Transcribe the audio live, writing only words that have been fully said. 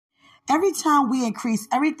Every time we increase,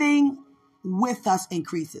 everything with us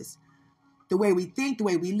increases. The way we think, the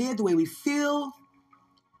way we live, the way we feel,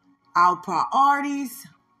 our priorities,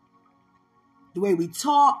 the way we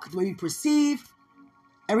talk, the way we perceive,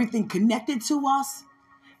 everything connected to us,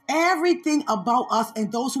 everything about us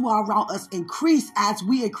and those who are around us increase as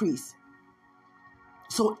we increase.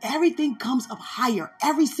 So everything comes up higher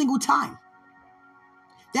every single time.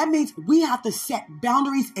 That means we have to set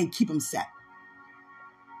boundaries and keep them set.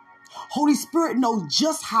 Holy Spirit knows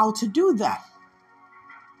just how to do that.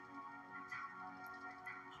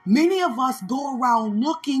 Many of us go around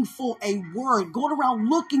looking for a word, going around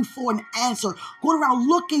looking for an answer, going around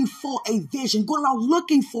looking for a vision, going around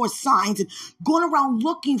looking for signs, and going around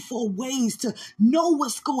looking for ways to know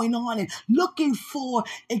what's going on and looking for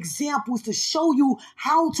examples to show you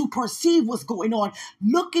how to perceive what's going on,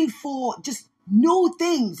 looking for just new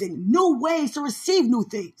things and new ways to receive new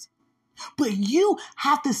things. But you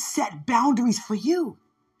have to set boundaries for you,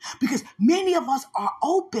 because many of us are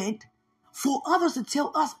open for others to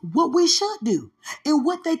tell us what we should do and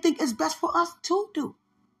what they think is best for us to do.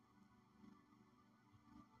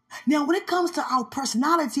 Now, when it comes to our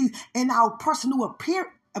personalities and our personal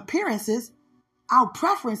appearances, our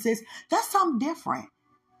preferences, that's something different.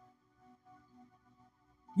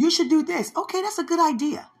 You should do this. Okay, that's a good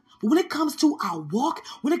idea. But when it comes to our walk,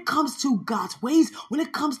 when it comes to God's ways, when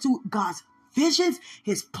it comes to God's visions,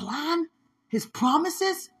 his plan, his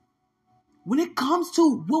promises, when it comes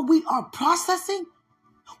to what we are processing,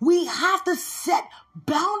 we have to set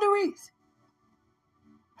boundaries.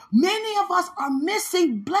 Many of us are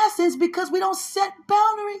missing blessings because we don't set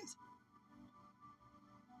boundaries.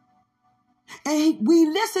 And we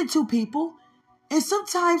listen to people, and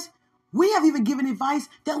sometimes we have even given advice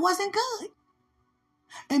that wasn't good.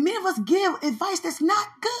 And many of us give advice that's not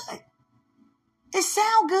good. It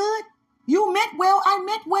sounds good. You meant well, I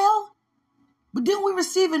meant well. But then we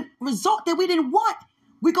receive a result that we didn't want.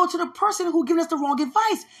 We go to the person who gave us the wrong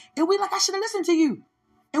advice. And we're like, I should have listened to you.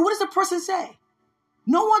 And what does the person say?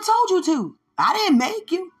 No one told you to. I didn't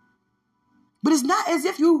make you. But it's not as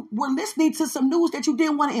if you were listening to some news that you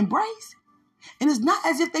didn't want to embrace. And it's not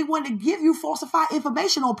as if they wanted to give you falsified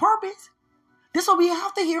information on purpose. This is why we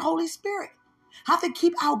have to hear Holy Spirit. Have to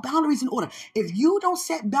keep our boundaries in order. If you don't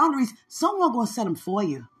set boundaries, someone's going to set them for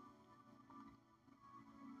you.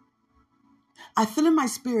 I feel in my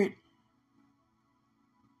spirit,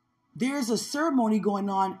 there's a ceremony going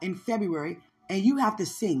on in February, and you have to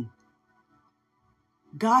sing.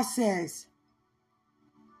 God says,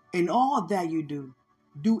 in all that you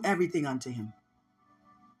do everything unto him.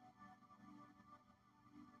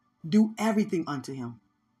 Do everything unto him.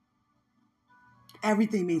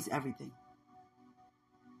 Everything means everything.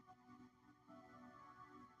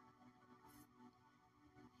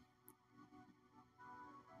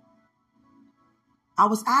 I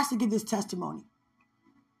was asked to give this testimony.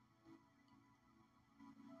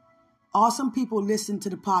 Awesome people listen to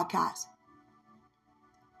the podcast.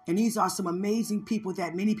 And these are some amazing people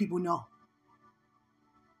that many people know.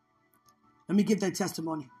 Let me give that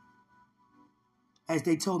testimony as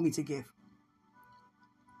they told me to give.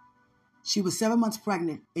 She was 7 months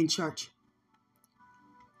pregnant in church.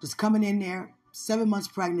 Just coming in there, 7 months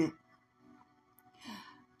pregnant.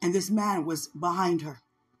 And this man was behind her,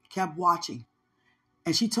 kept watching.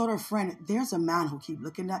 And she told her friend, there's a man who keep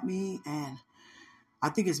looking at me, and I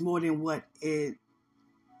think it's more than what it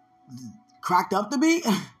cracked up to be,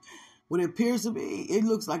 what it appears to be. It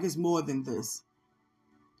looks like it's more than this.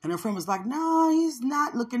 And her friend was like, no, he's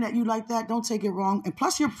not looking at you like that. Don't take it wrong. And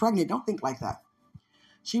plus, you're pregnant. Don't think like that.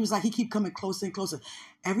 She was like, he keep coming closer and closer.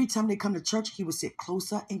 Every time they come to church, he would sit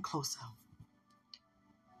closer and closer.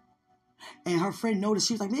 And her friend noticed.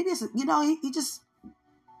 She was like, maybe it's, he just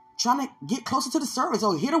trying to get closer to the service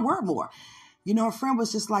or hear the word more. Her friend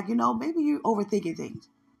was just like, maybe you're overthinking things.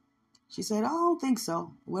 She said, I don't think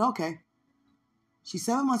so. Well, okay. She's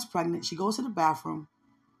 7 months pregnant. She goes to the bathroom.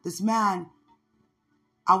 This man,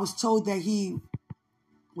 I was told that he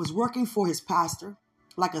was working for his pastor,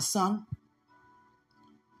 like a son.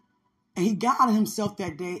 And he got out of himself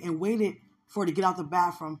that day and waited for her to get out the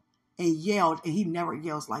bathroom and yelled. And he never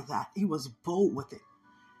yells like that. He was bold with it.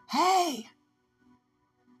 Hey,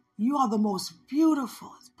 you are the most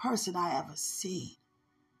beautiful person I ever seen.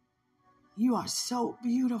 You are so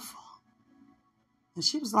beautiful. And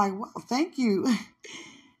she was like, well, thank you.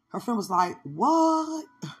 Her friend was like, what?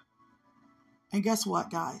 And guess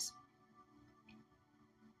what, guys?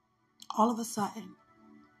 All of a sudden,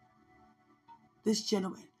 this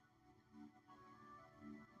gentleman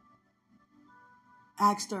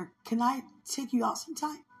asked her, can I take you out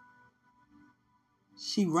sometime?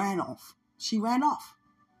 She ran off.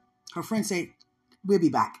 Her friend said, we'll be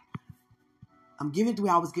back. I'm giving it the way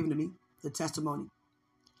I was given to me, the testimony.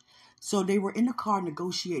 So they were in the car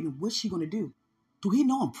negotiating, what's she going to do? Do he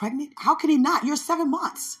know I'm pregnant? How can he not? You're 7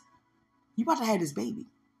 months. You about to have this baby.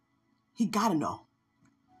 He got to know.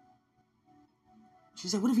 She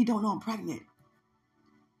said, what if he don't know I'm pregnant?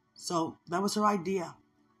 So that was her idea.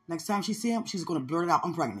 Next time she see him, she's going to blurt it out,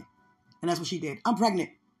 I'm pregnant. And that's what she did. I'm pregnant.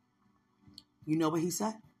 You know what he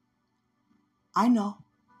said? I know.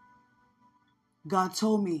 God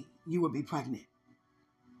told me you would be pregnant.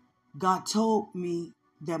 God told me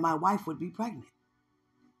that my wife would be pregnant.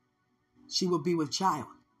 She would be with child.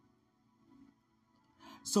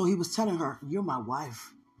 So he was telling her, you're my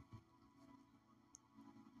wife.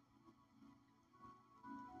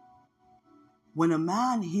 When a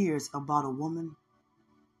man hears about a woman,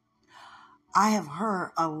 I have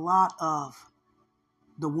heard a lot of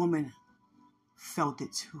the woman felt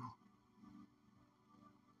it too.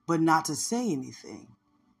 But not to say anything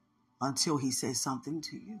until he says something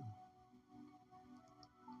to you.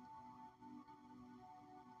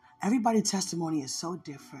 Everybody's testimony is so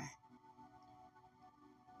different.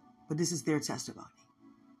 But this is their testimony.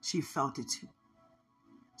 She felt it too.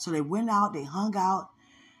 So they went out, they hung out.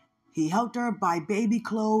 He helped her buy baby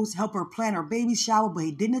clothes, helped her plan her baby shower, but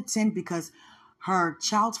he didn't attend because her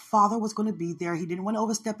child's father was going to be there. He didn't want to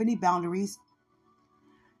overstep any boundaries.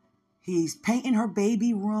 He's painting her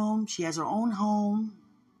baby room. She has her own home.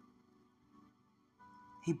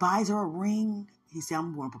 He buys her a ring. He said,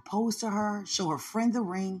 I'm going to propose to her, show her friend the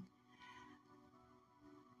ring.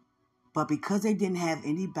 But because they didn't have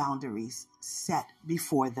any boundaries set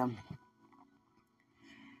before them,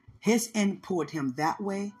 his end pulled him that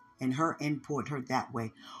way and her end pulled her that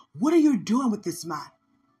way. What are you doing with this man?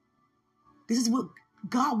 This is what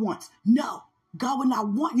God wants. No, God would not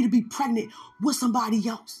want you to be pregnant with somebody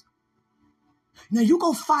else. Now you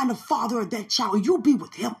go find the father of that child. You'll be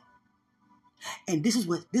with him. And this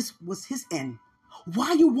was his end.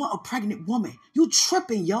 Why you want a pregnant woman? You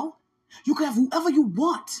tripping, yo. You can have whoever you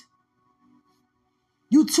want.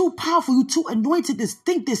 You too powerful. You too anointed to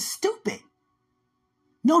think this stupid.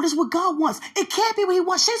 No, this is what God wants. It can't be what he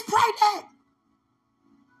wants. She's pregnant.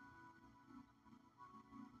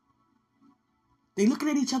 They looking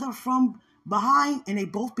at each other from behind and they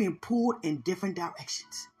both being pulled in different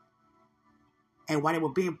directions. And while they were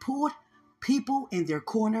being pulled, people in their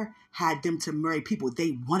corner had them to marry people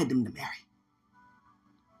they wanted them to marry.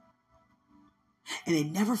 And they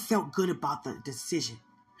never felt good about the decision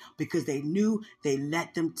because they knew they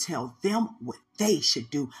let them tell them what they should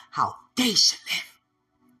do, how they should live.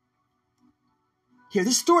 Hear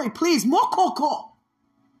this story, please. More call.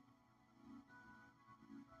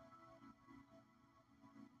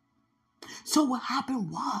 So what happened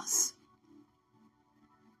was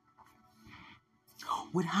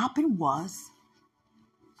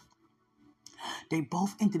they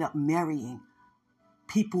both ended up marrying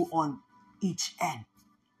people on each end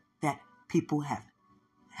that people have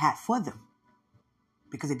had for them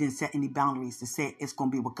because they didn't set any boundaries to say it's going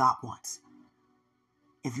to be what God wants.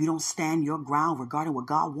 If you don't stand your ground regarding what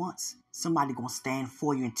God wants, somebody going to stand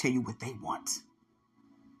for you and tell you what they want.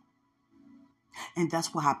 And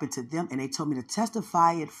that's what happened to them. And they told me to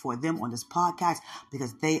testify it for them on this podcast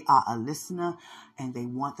because they are a listener and they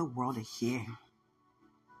want the world to hear.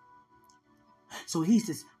 So he's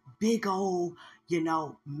this big old,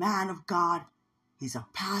 man of God. He's a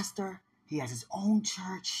pastor. He has his own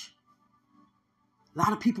church. A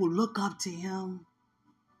lot of people look up to him.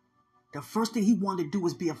 The first thing he wanted to do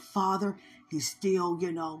was be a father. He's still,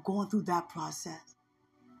 going through that process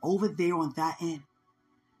over there on that end.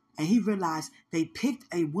 And he realized they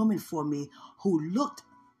picked a woman for me who looked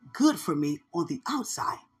good for me on the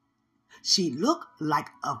outside. She looked like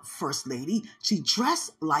a first lady. She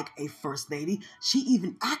dressed like a first lady. She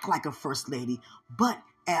even acted like a first lady. But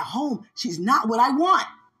at home, she's not what I want.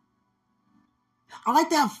 I like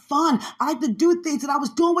to have fun. I like to do things that I was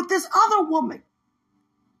doing with this other woman.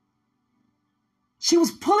 She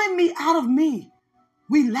was pulling me out of me.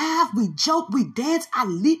 We laugh, we joke, we dance. I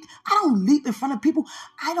don't leap in front of people.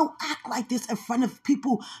 I don't act like this in front of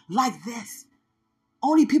people like this.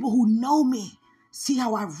 Only people who know me see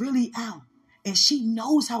how I really am. And she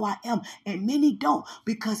knows how I am. And many don't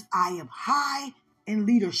because I am high in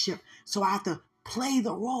leadership. So I have to play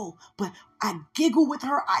the role. But I giggle with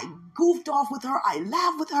her. I goofed off with her. I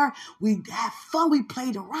laughed with her. We had fun. We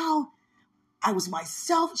played around. I was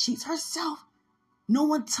myself. She's herself. No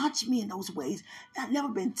one touched me in those ways. I've never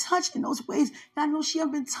been touched in those ways. And I know she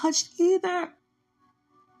hasn't been touched either.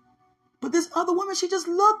 But this other woman, she just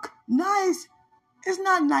looked nice. It's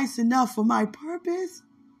not nice enough for my purpose.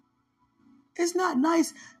 It's not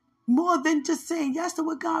nice more than just saying yes to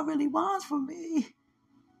what God really wants from me.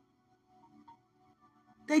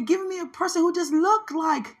 They giving me a person who just look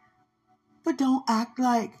like, but don't act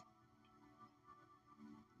like.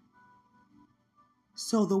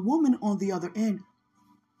 So the woman on the other end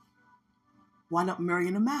wound up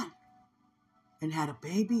marrying a man and had a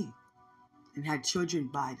baby and had children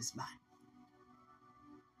by this man.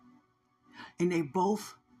 And they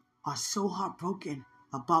both are so heartbroken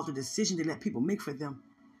about the decision they let people make for them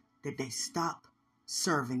that they stop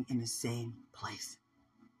serving in the same place.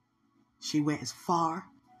 She went as far.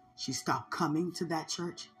 She stopped coming to that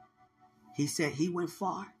church. He said he went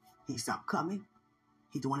far. He stopped coming.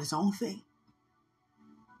 He's doing his own thing.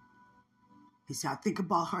 He said, I think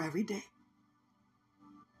about her every day.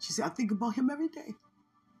 She said, I think about him every day.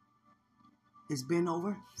 It's been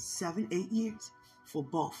over 7-8 years for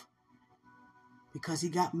both. Because he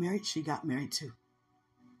got married, she got married too.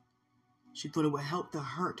 She thought it would help the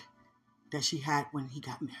hurt that she had when he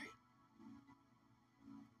got married.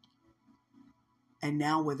 And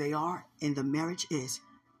now where they are in the marriage is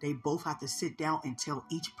they both have to sit down and tell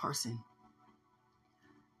each person,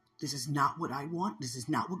 this is not what I want. This is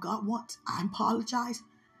not what God wants. I apologize.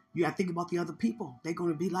 You have to think about the other people. They're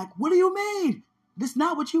going to be like, what do you mean? This is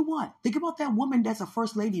not what you want. Think about that woman that's a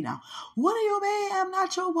first lady now. What do you mean I'm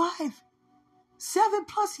not your wife?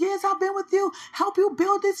 7+ years I've been with you, help you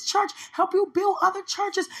build this church, help you build other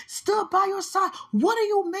churches, stood by your side. What do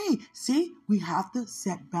you mean? See, we have to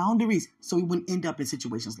set boundaries so we wouldn't end up in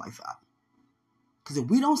situations like that. Because if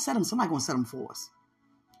we don't set them, somebody's going to set them for us.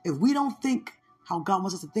 If we don't think how God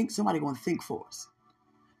wants us to think, somebody's going to think for us.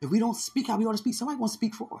 If we don't speak how we ought to speak, somebody's going to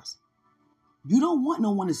speak for us. You don't want no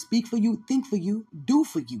one to speak for you, think for you, do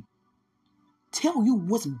for you, tell you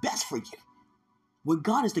what's best for you. When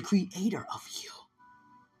God is the creator of you.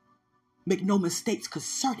 Make no mistakes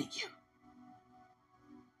concerning you.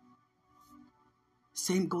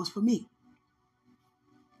 Same goes for me.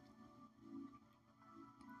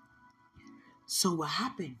 So what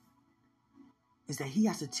happened is that he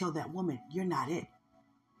has to tell that woman, you're not it.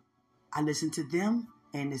 I listened to them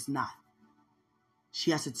and it's not.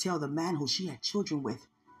 She has to tell the man who she had children with,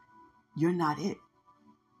 you're not it.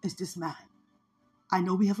 It's this man. I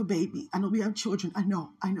know we have a baby. I know we have children. I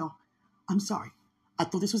know. I'm sorry. I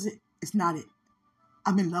thought this was it. It's not it.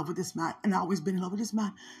 I'm in love with this man. And I've always been in love with this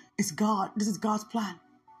man. It's God. This is God's plan.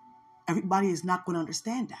 Everybody is not going to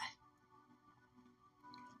understand that.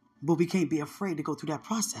 But we can't be afraid to go through that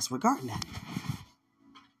process regarding that.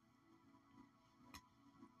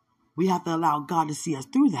 We have to allow God to see us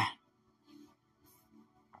through that.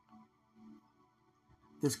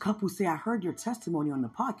 This couple say, I heard your testimony on the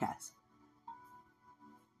podcast.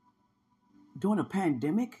 During a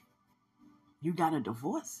pandemic, you got a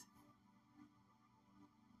divorce.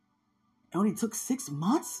 It only took 6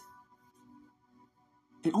 months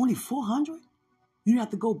and only $400. You didn't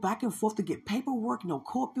have to go back and forth to get paperwork, no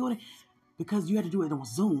court building, because you had to do it on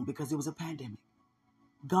Zoom because it was a pandemic.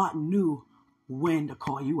 God knew when to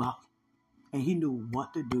call you out, and he knew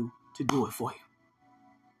what to do it for you.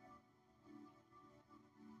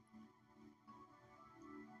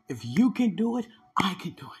 If you can do it, I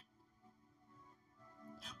can do it.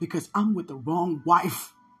 Because I'm with the wrong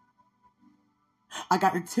wife. I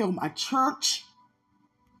got to tell my church.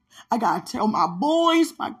 I got to tell my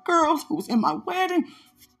boys, my girls who was in my wedding.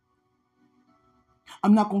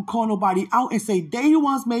 I'm not going to call nobody out and say, they the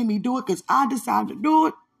ones made me do it because I decided to do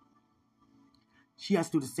it. She has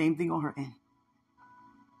to do the same thing on her end.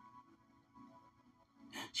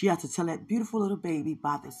 She has to tell that beautiful little baby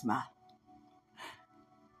by this man,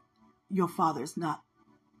 your father is not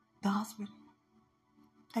the husband.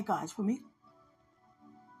 That God is for me.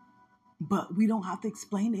 But we don't have to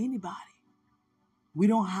explain to anybody. We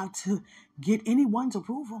don't have to get anyone's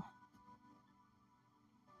approval.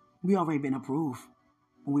 We already been approved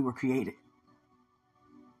when we were created.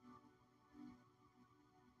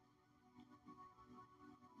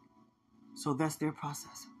 So that's their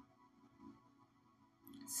process.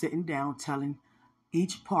 Sitting down, telling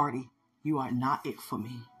each party, you are not it for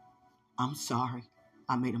me. I'm sorry.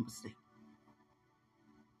 I made a mistake.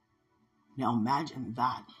 Now imagine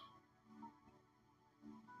that.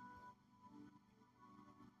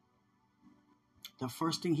 The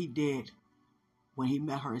first thing he did when he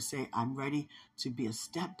met her is say, I'm ready to be a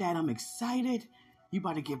stepdad. I'm excited. You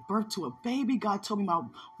about to give birth to a baby. God told me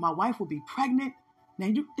my wife will be pregnant. Now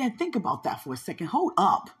think about that for a second. Hold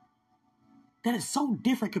up. That is so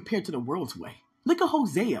different compared to the world's way. Look at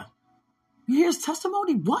Hosea. You hear his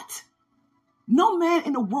testimony? What? No man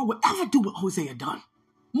in the world would ever do what Hosea done.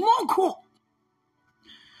 More cool.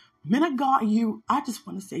 Men of God, you, I just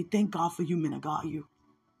want to say thank God for you, men of God, you.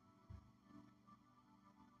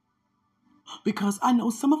 Because I know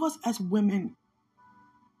some of us as women,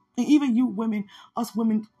 and even you women, us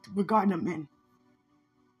women regarding the men,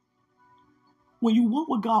 when you want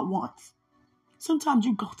what God wants, sometimes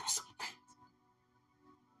you go through something.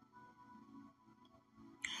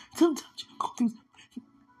 Sometimes you go through something.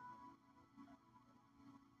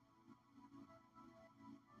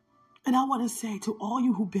 And I want to say to all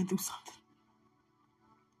you who've been through something,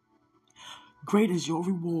 great is your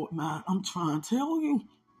reward, man. I'm trying to tell you.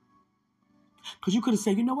 Because you could have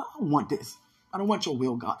said, you know what? I don't want this. I don't want your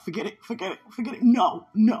will, God. Forget it. Forget it. Forget it. No,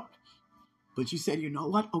 no. But you said, you know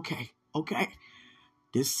what? Okay. Okay.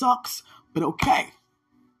 This sucks, but okay.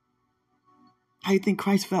 How do you think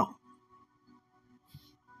Christ felt?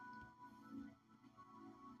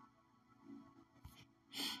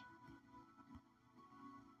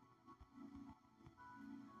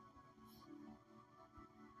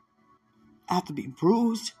 After being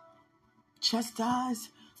bruised, chastised,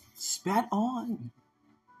 spat on,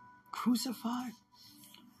 crucified.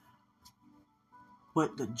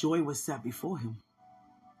 But the joy was set before him.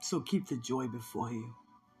 So keep the joy before you.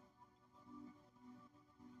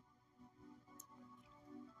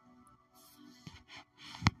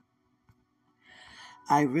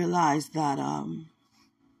 I realized that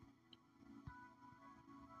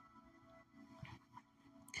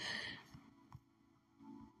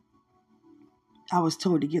I was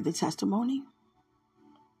told to give the testimony.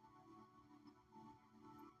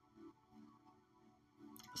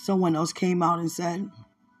 Someone else came out and said,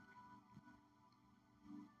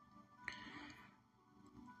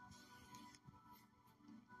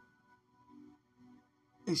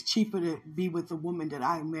 it's cheaper to be with the woman that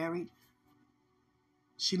I married.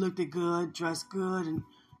 She looked good, dressed good, and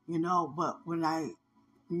but when I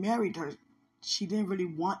married her, she didn't really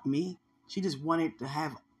want me. She just wanted to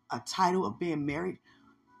have a title of being married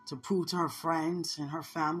to prove to her friends and her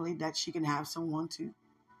family that she can have someone to,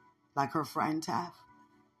 like her friends have.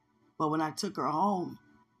 But when I took her home,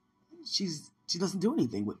 she doesn't do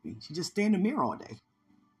anything with me. She just stay in the mirror all day.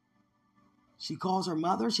 She calls her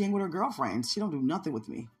mother. She ain't with her girlfriends. She don't do nothing with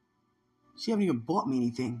me. She haven't even bought me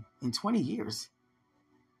anything in 20 years.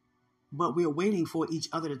 But we're waiting for each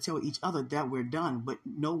other to tell each other that we're done. But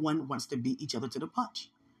no one wants to beat each other to the punch.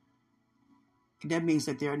 And that means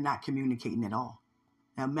that they're not communicating at all.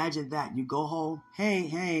 Now imagine that. You go home.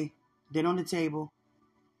 Hey, dinner on the table.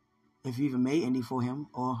 If you even made any for him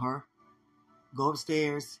or her. Go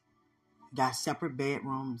upstairs. Got separate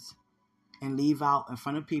bedrooms. And leave out in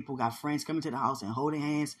front of people. Got friends coming to the house and holding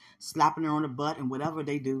hands. Slapping her on the butt and whatever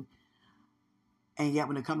they do. And yet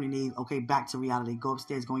when the company leaves, okay, back to reality. Go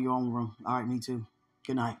upstairs, go in your own room. All right, me too.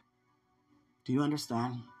 Good night. Do you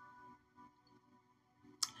understand?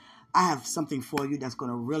 I have something for you that's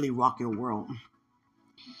going to really rock your world.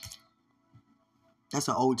 That's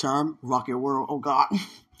an old term, rock your world. Oh, God.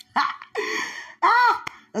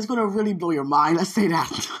 That's going to really blow your mind. Let's say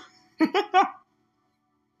that.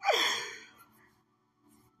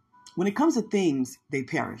 When it comes to things, they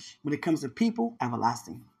perish. When it comes to people,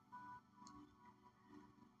 everlasting.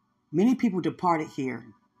 Many people departed here,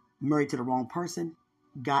 married to the wrong person,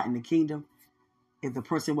 got in the kingdom. If the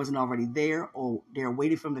person wasn't already there or they're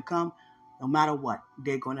waiting for them to come, no matter what,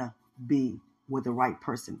 they're going to be with the right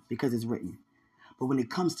person because it's written. But when it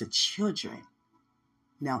comes to children,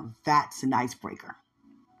 now that's an icebreaker.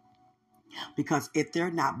 Because if they're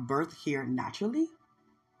not birthed here naturally,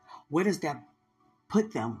 where does that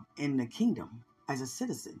put them in the kingdom as a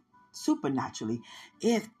citizen, supernaturally,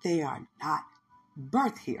 if they are not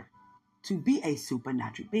birthed here to be a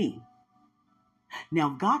supernatural being? Now,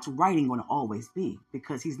 God's writing going to always be,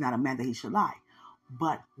 because he's not a man that he should lie.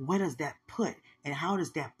 But where does that put, and how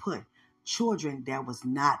does that put children that was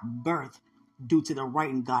not birthed due to the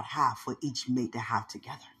writing God have for each mate to have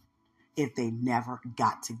together, if they never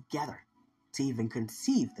got together to even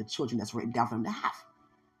conceive the children that's written down for them to have?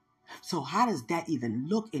 So how does that even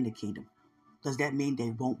look in the kingdom? Does that mean they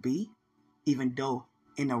won't be, even though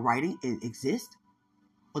in the writing it exists?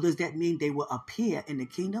 Or does that mean they will appear in the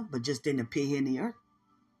kingdom, but just didn't appear here in the earth?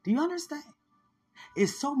 Do you understand?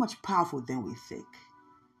 It's so much powerful than we think.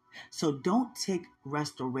 So don't take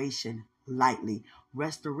restoration lightly.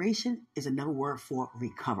 Restoration is another word for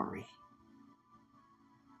recovery.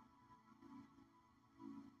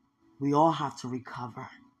 We all have to recover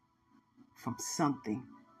from something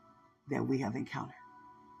that we have encountered.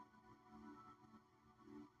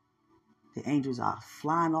 The angels are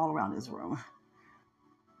flying all around this room.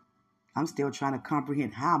 I'm still trying to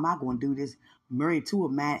comprehend, how am I going to do this married to a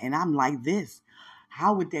man and I'm like this?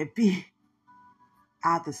 How would that be?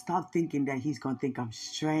 I have to stop thinking that he's going to think I'm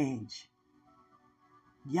strange.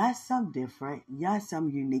 Yes, I'm different. Yes, I'm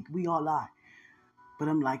unique. We all are. But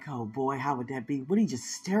I'm like, oh boy, how would that be? Would he just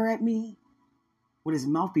stare at me? Would his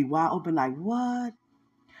mouth be wide open like, what?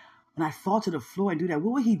 When I fall to the floor and do that,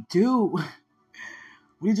 what would he do?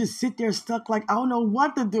 Would he just sit there stuck like, I don't know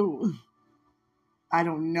what to do? I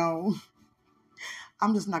don't know.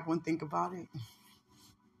 I'm just not going to think about it.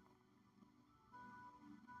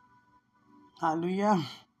 Hallelujah.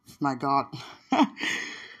 My God.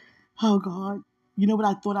 Oh, God. You know what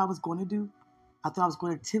I thought I was going to do? I thought I was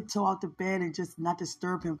going to tiptoe out the bed and just not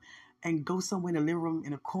disturb him and go somewhere in the living room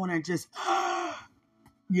in a corner and just,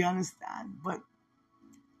 you understand? But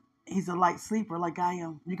he's a light sleeper like I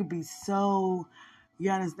am. You could be so, you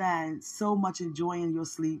understand, so much enjoying your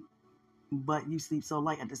sleep, but you sleep so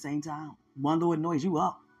light at the same time. One little noise, you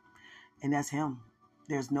up. And that's him.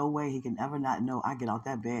 There's no way he can ever not know I get out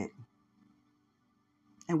that bed.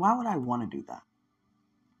 And why would I want to do that?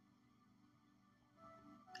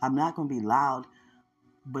 I'm not going to be loud,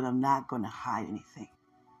 but I'm not going to hide anything.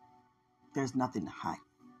 There's nothing to hide.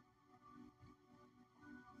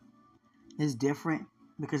 It's different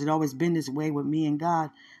because it's always been this way with me and God.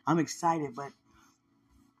 I'm excited, but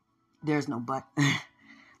there's no but.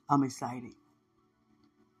 I'm excited.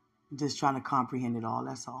 Just trying to comprehend it all,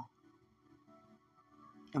 that's all.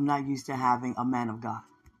 I'm not used to having a man of God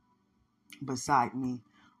beside me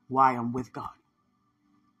while I'm with God.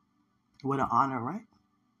 What an honor, right?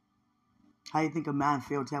 How do you think a man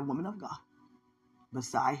feels to have a woman of God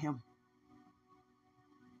beside him?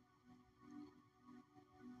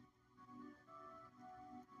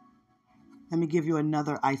 Let me give you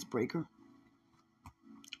another icebreaker,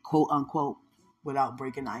 quote unquote, without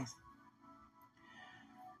breaking ice.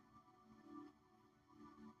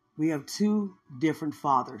 We have two different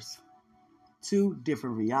fathers, two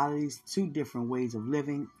different realities, two different ways of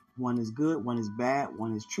living. One is good, one is bad,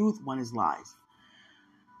 one is truth, one is lies.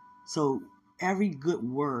 So every good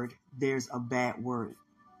word, there's a bad word.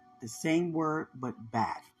 The same word, but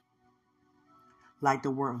bad. Like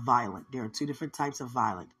the word violent. There are two different types of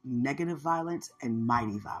violence. Negative violence and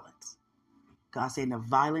mighty violence. God saying the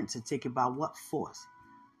violence to take it by what force?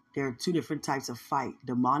 There are two different types of fight.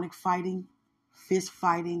 Demonic fighting, fist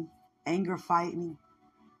fighting, anger fighting.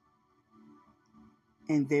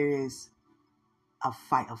 And there is a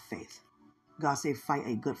fight of faith. God say fight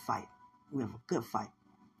a good fight. We have a good fight.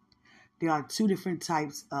 There are two different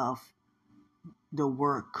types of the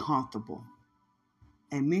word comfortable.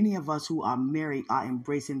 And many of us who are married are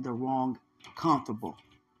embracing the wrong comfortable.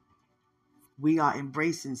 We are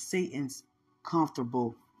embracing Satan's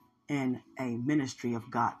comfortable in a ministry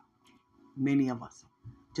of God. Many of us.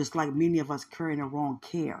 Just like many of us carrying the wrong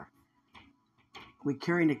care. We're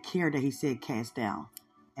carrying the care that he said cast down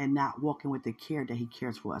and not walking with the care that he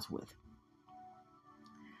cares for us with.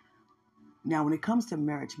 Now, when it comes to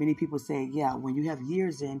marriage, many people say, yeah, when you have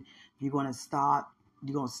years in, you're going to stop,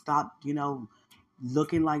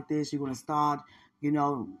 looking like this. You're going to start,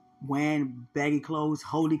 wearing baggy clothes,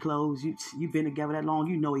 holy clothes. You've been together that long.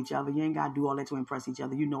 You know each other. You ain't got to do all that to impress each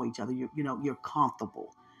other. You know each other. You're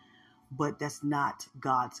comfortable. But that's not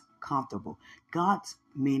God's comfortable. God's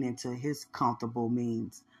meaning to his comfortable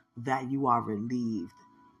means that you are relieved,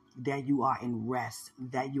 that you are in rest,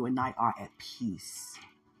 that you and I are at peace.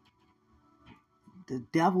 The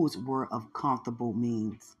devil's word of comfortable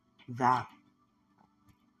means that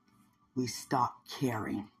we stop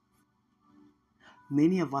caring.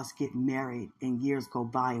 Many of us get married and years go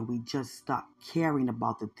by and we just stop caring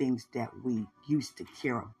about the things that we used to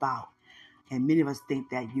care about. And many of us think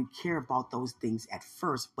that you care about those things at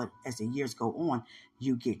first, but as the years go on,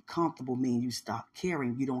 you get comfortable, meaning you stop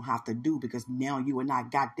caring. You don't have to do because now you and I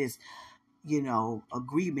got this,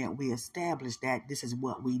 agreement. We established that this is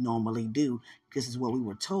what we normally do. This is what we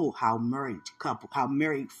were told how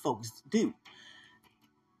married folks do.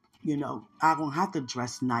 I don't have to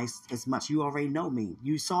dress nice as much. You already know me.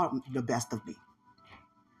 You saw the best of me.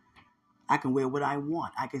 I can wear what I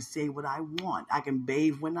want. I can say what I want. I can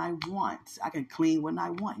bathe when I want. I can clean when I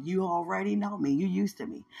want. You already know me. You're used to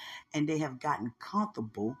me. And they have gotten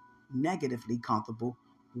comfortable, negatively comfortable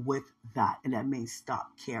with that. And that means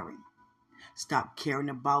stop caring. Stop caring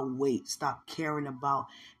about weight. Stop caring about,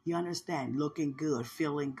 you understand, looking good,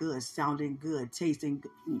 feeling good, sounding good, tasting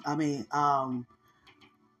good.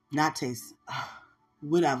 Not taste,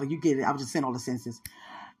 whatever, you get it. I was just saying all the senses.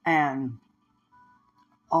 And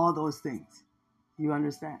all those things. You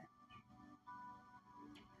understand?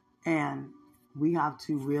 And we have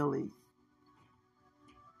to really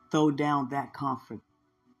throw down that comfort.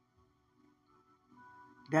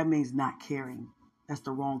 That means not caring. That's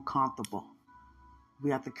the wrong comfortable. We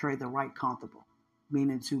have to carry the right comfortable,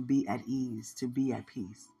 meaning to be at ease, to be at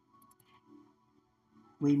peace.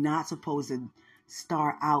 We're not supposed to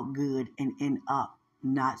start out good and end up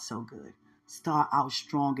not so good. Start out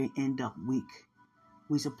strong and end up weak.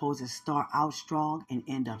 We're supposed to start out strong and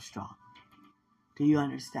end up strong. Do you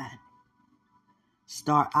understand?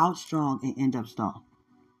 Start out strong and end up strong.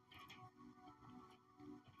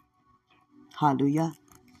 Hallelujah.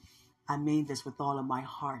 I mean this with all of my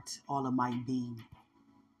heart, all of my being.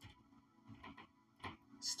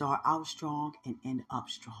 Start out strong and end up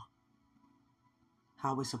strong.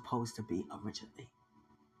 How we're supposed to be originally.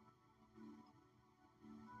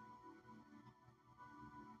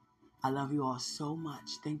 I love you all so much.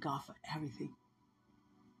 Thank God for everything.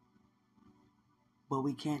 But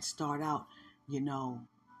we can't start out,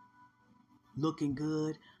 looking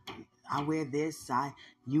good. I wear this,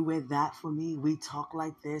 you wear that for me. We talk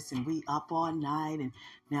like this and we up all night, and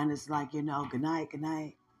now it's like, good night, good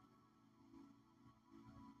night.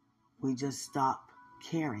 We just stop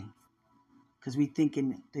caring because we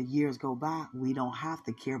thinking the years go by, we don't have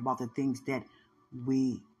to care about the things that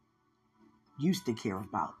we used to care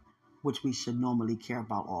about, which we should normally care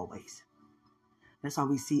about always. That's how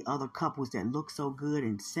we see other couples that look so good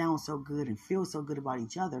and sound so good and feel so good about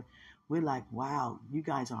each other. We're like, wow, you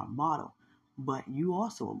guys are a model, but you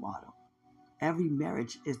also a model. Every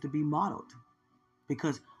marriage is to be modeled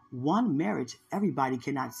because one marriage, everybody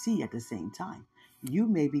cannot see at the same time. You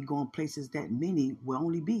may be going places that many will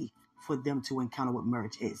only be for them to encounter what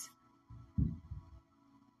marriage is.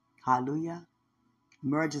 Hallelujah.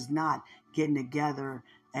 Marriage is not getting together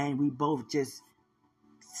and we both just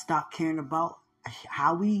stop caring about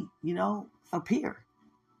how we, appear.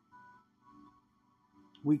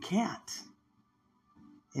 We can't.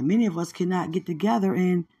 And many of us cannot get together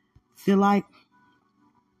and feel like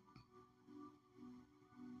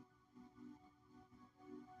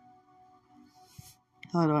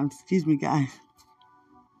hold on, excuse me, guys.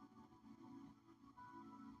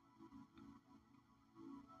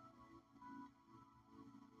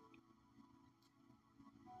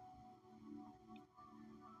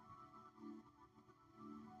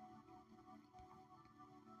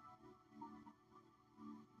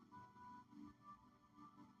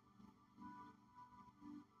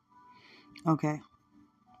 Okay.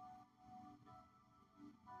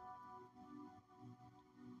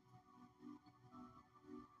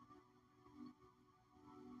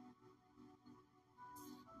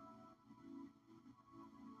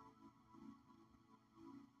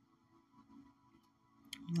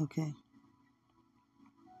 Okay.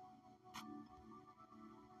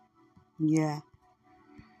 Yeah.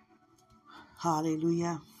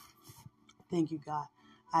 Hallelujah. Thank you, God.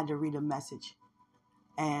 I had to read a message.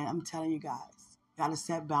 And I'm telling you guys, gotta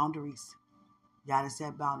set boundaries. Gotta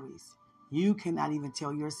set boundaries. You cannot even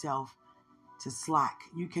tell yourself to slack.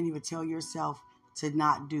 You can't even tell yourself to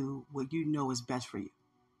not do what you know is best for you.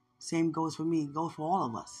 Same goes for me. Goes for all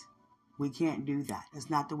of us. We can't do that. It's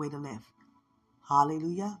not the way to live.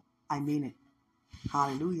 Hallelujah. I mean it.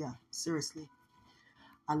 Hallelujah. Seriously.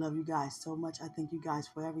 I love you guys so much. I thank you guys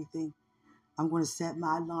for everything. I'm going to set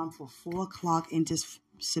my alarm for 4 o'clock and just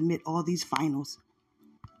submit all these finals.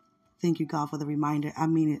 Thank you, God, for the reminder. I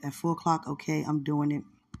mean it. At 4 o'clock, okay, I'm doing it.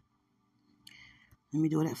 Let me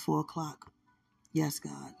do it at 4 o'clock. Yes,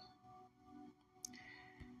 God.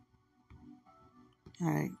 All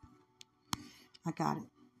right. I got it.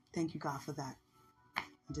 Thank you, God, for that.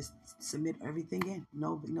 Just submit everything in.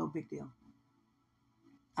 No big deal.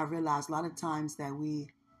 I realize a lot of times that we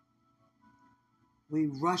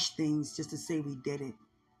rush things just to say we did it.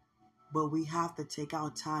 But we have to take our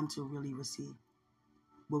time to really receive.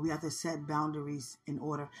 But we have to set boundaries in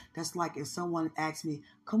order. That's like if someone asks me,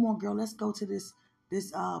 come on, girl, let's go to this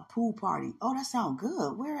pool party. Oh, that sounds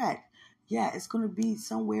good. Where at? Yeah, it's going to be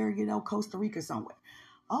somewhere, Costa Rica somewhere.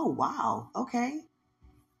 Oh, wow. Okay.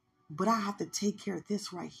 But I have to take care of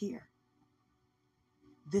this right here.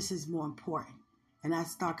 This is more important. And I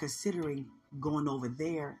start considering going over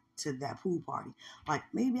there to that pool party. Like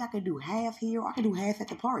maybe I could do half here or I could do half at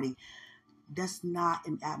the party. That's not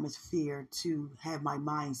an atmosphere to have my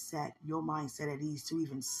mindset, your mindset at ease to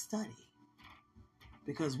even study.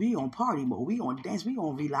 Because we on party mode, we on dance, we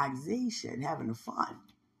on relaxation, having fun.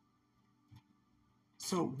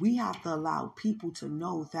 So we have to allow people to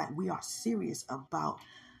know that we are serious about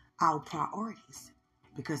our priorities.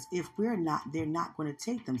 Because if we're not, they're not going to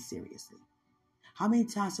take them seriously. How many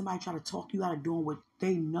times somebody try to talk you out of doing what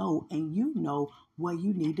they know and you know what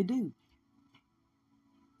you need to do?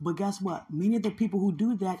 But guess what? Many of the people who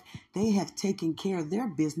do that, they have taken care of their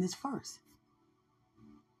business first.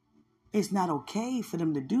 It's not okay for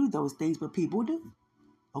them to do those things, but people do.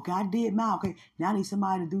 Okay, I did mine. Okay, now I need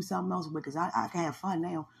somebody to do something else because I can have fun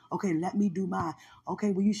now. Okay, let me do mine.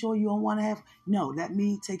 Okay, well, you sure you don't want to have? No, let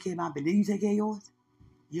me take care of mine. But then you take care of yours?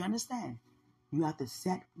 You understand? You have to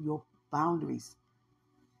set your boundaries,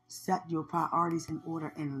 set your priorities in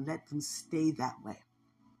order, and let them stay that way.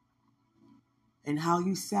 And how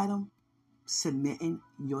you set them? Submitting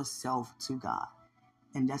yourself to God.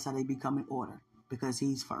 And that's how they become in order, because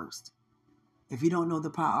He's first. If you don't know the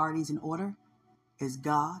priorities in order, it's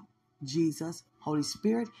God, Jesus, Holy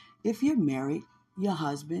Spirit. If you're married, your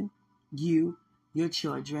husband, you, your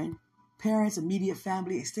children, parents, immediate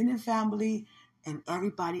family, extended family, and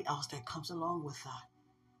everybody else that comes along with that.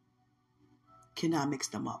 Cannot mix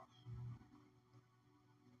them up.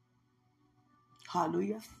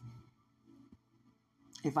 Hallelujah.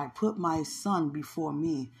 If I put my son before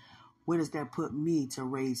me, where does that put me to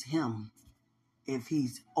raise him if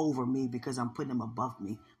he's over me because I'm putting him above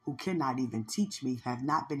me, who cannot even teach me, have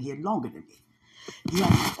not been here longer than me? You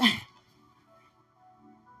understand?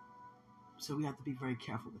 So we have to be very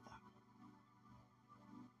careful with that.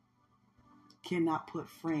 Cannot put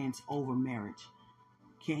friends over marriage.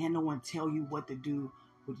 Can't have no one tell you what to do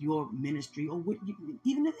with your ministry or with you,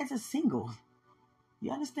 even if it's a single.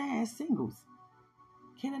 You understand? As singles.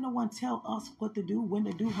 Can't have no one tell us what to do, when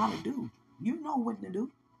to do, how to do. You know what to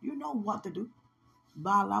do. You know what to do.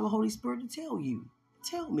 But allow the Holy Spirit to tell you.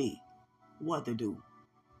 Tell me what to do.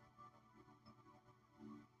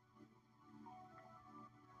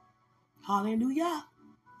 Hallelujah.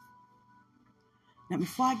 Now,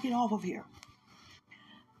 before I get off of here,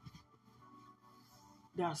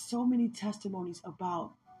 there are so many testimonies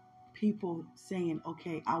about people saying,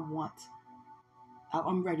 okay,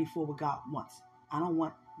 I'm ready for what God wants. I don't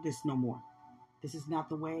want this no more. This is not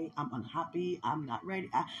the way. I'm unhappy. I'm not ready.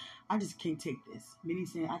 I just can't take this. Many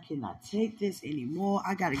saying, I cannot take this anymore.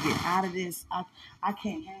 I got to get out of this. I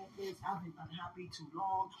can't have this. I've been unhappy too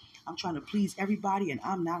long. I'm trying to please everybody and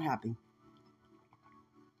I'm not happy.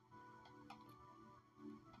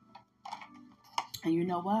 And you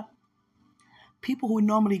know what? People who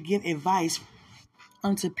normally give advice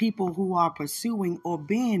unto people who are pursuing or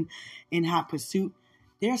being in hot pursuit,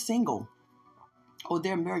 they're single or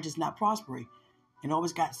their marriage is not prospering and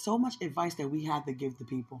always got so much advice that we have to give to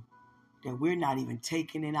people that we're not even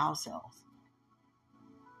taking in ourselves.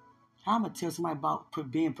 How am I going to tell somebody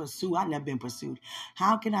about being pursued? I've never been pursued.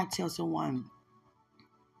 How can I tell someone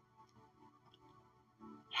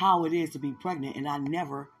how it is to be pregnant and I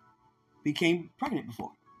never became pregnant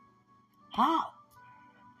before? How?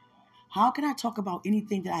 How can I talk about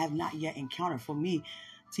anything that I have not yet encountered for me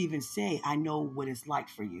to even say I know what it's like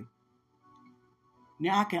for you?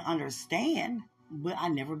 Now I can understand, but I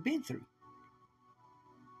never been through.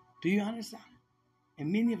 Do you understand?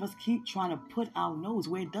 And many of us keep trying to put our nose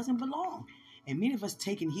where it doesn't belong. And many of us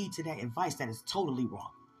taking heed to that advice that is totally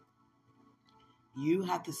wrong. You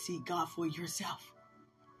have to seek God for yourself.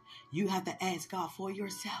 You have to ask God for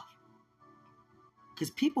yourself. Because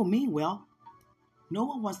people mean well. No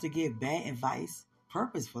one wants to give bad advice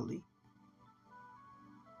purposefully,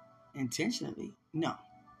 intentionally. No.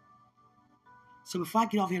 So before I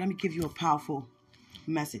get off here, let me give you a powerful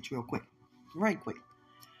message real quick. Very quick.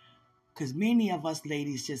 Because many of us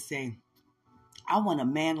ladies just say, I want a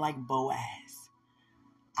man like Boaz.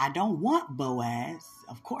 I don't want Boaz.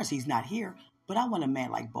 Of course, he's not here. But I want a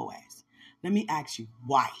man like Boaz. Let me ask you,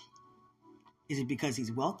 why? Is it because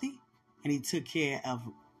he's wealthy and he took care of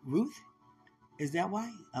Ruth? Is that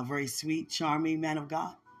why? A very sweet, charming man of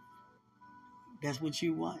God? That's what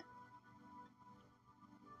you want?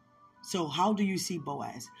 So how do you see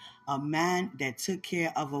Boaz? A man that took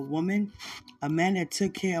care of a woman, a man that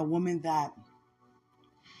took care of a woman that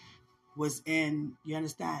was in, you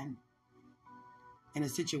understand, in a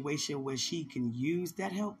situation where she can use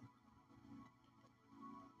that help?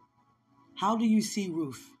 How do you see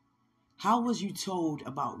Ruth? How was you told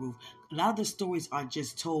about Ruth? A lot of the stories are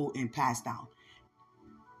just told and passed down.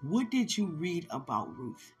 What did you read about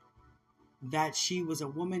Ruth? That she was a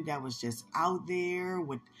woman that was just out there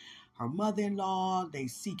with her mother-in-law. They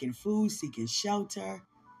seeking food, seeking shelter.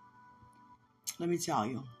 Let me tell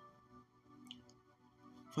you.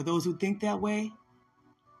 For those who think that way,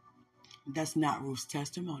 that's not Ruth's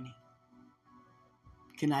testimony.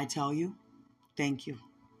 Can I tell you? Thank you.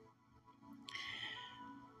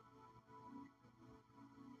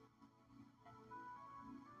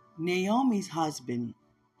 Naomi's husband,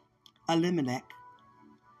 Elimelech,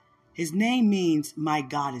 his name means my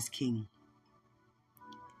God is king.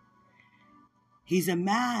 He's a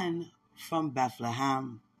man from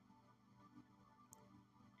Bethlehem.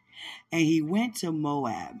 And he went to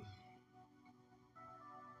Moab.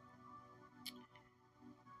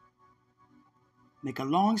 Make a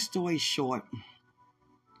long story short,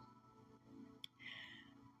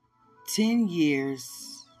 10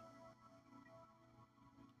 years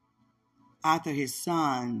after his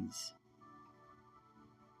sons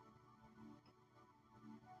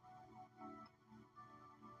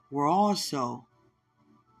were also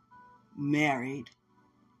married,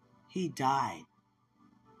 he died.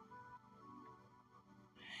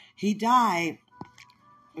 He died.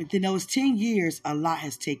 Within those 10 years, a lot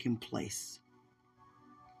has taken place.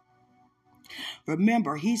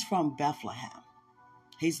 Remember, he's from Bethlehem.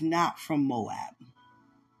 He's not from Moab.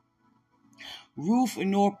 Ruth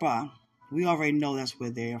and Orpah, we already know that's where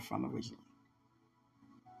they're from originally.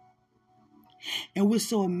 And what's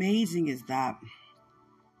so amazing is that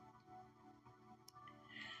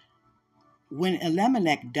when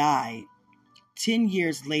Elimelech died, 10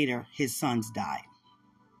 years later, his sons died.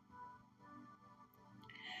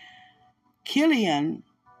 Chilion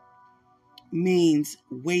means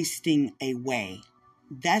wasting away.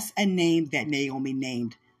 That's a name that Naomi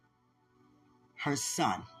named her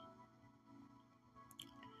son.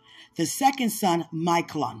 The second son,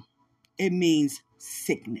 Michlon, it means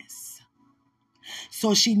sickness.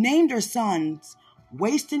 So she named her sons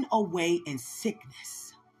wasting away in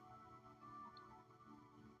sickness.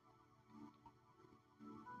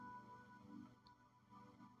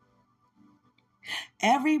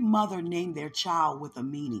 Every mother named their child with a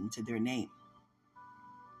meaning to their name,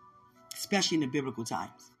 especially in the biblical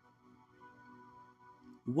times.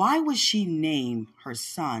 Why would she name her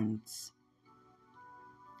sons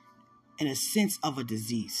in a sense of a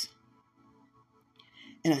disease?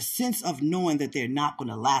 In a sense of knowing that they're not going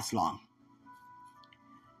to last long?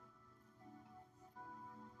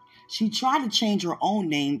 She tried to change her own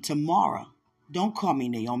name to Mara. Don't call me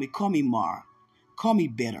Naomi, call me Mara. Call me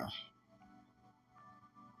bitter.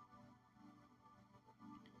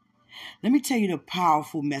 Let me tell you the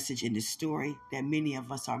powerful message in this story that many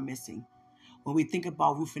of us are missing. When we think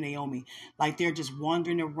about Ruth and Naomi, like they're just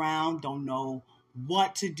wandering around, don't know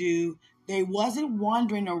what to do. They wasn't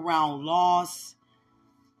wandering around lost.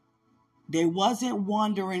 They wasn't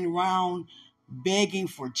wandering around begging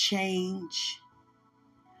for change.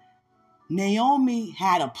 Naomi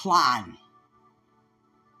had a plan.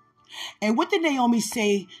 And what did Naomi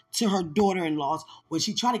say to her daughter-in-laws when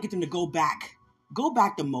she tried to get them to go back? Go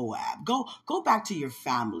back to Moab. Go back to your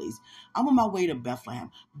families. I'm on my way to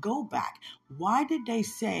Bethlehem. Go back. Why did they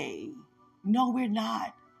say, no, we're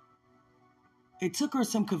not? It took her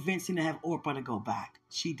some convincing to have Orpah to go back.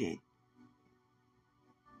 She did.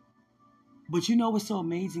 But you know what's so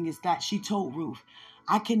amazing is that she told Ruth,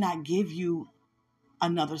 I cannot give you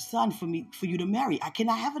another son for you to marry. I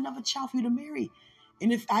cannot have another child for you to marry.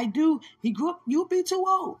 And if I do, he grew up, you'll be too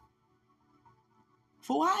old.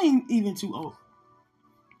 For I ain't even too old.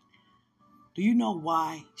 Do you know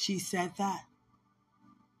why she said that?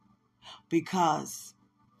 Because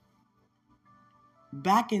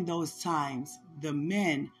back in those times, the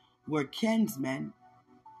men were kinsmen,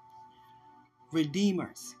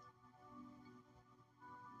 redeemers,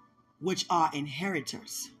 which are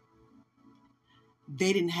inheritors.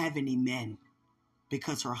 They didn't have any men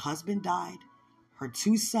because her husband died, her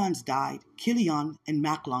two sons died, Chilion and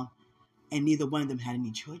Michlon, and neither one of them had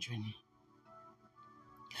any children.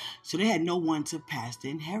 So they had no one to pass the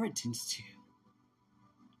inheritance to.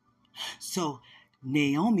 So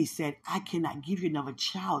Naomi said, I cannot give you another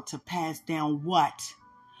child to pass down what?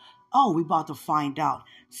 Oh, we're about to find out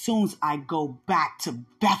soon as I go back to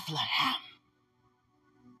Bethlehem.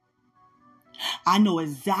 I know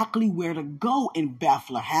exactly where to go in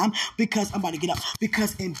Bethlehem because I'm about to get up.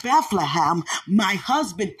 Because in Bethlehem, my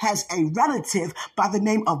husband has a relative by the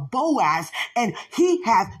name of Boaz, and he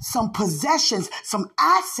has some possessions, some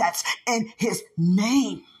assets in his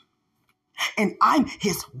name. And I'm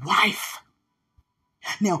his wife.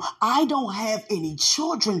 Now, I don't have any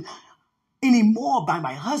children anymore by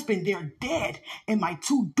my husband. They're dead. And my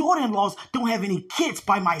two daughter-in-laws don't have any kids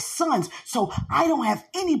by my sons. So I don't have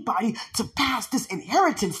anybody to pass this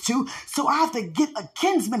inheritance to. So I have to get a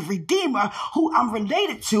kinsman redeemer who I'm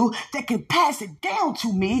related to that can pass it down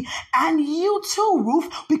to me and you too,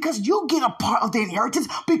 Ruth, because you get a part of the inheritance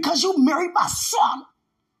because you married my son.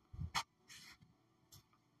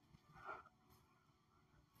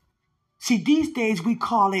 See, these days we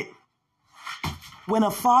call it when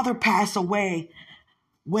a father passes away,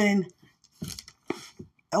 when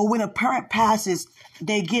a parent passes,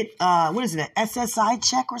 they get, an SSI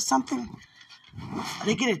check or something?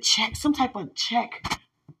 They get a check, some type of check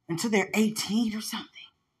until they're 18 or something.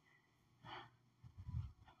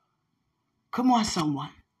 Come on,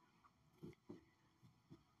 someone.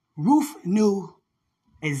 Ruth knew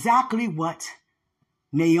exactly what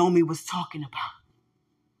Naomi was talking about.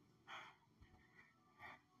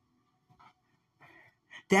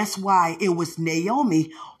 That's why it was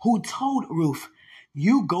Naomi who told Ruth,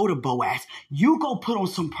 you go to Boaz. You go put on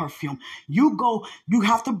some perfume. You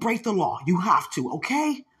have to break the law. You have to,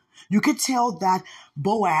 okay? You could tell that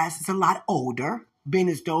Boaz is a lot older, being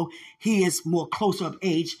as though he is more closer of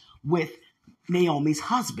age with Naomi's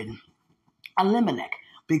husband, Elimelech,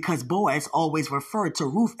 because Boaz always referred to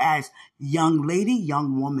Ruth as young lady,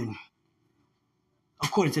 young woman,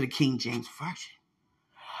 according to the King James Version.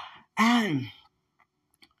 And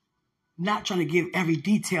not trying to give every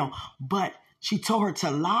detail, but she told her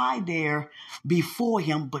to lie there before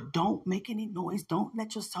him, but don't make any noise. Don't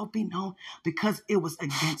let yourself be known, because it was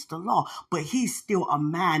against the law. But he's still a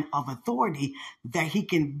man of authority, that he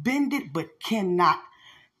can bend it, but cannot,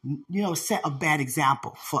 set a bad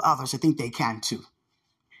example for others. I think they can too.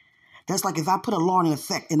 That's like if I put a law in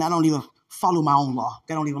effect and I don't even follow my own law.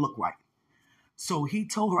 That don't even look right. So he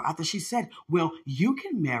told her after she said, well, you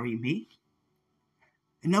can marry me.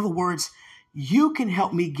 In other words, you can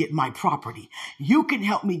help me get my property. You can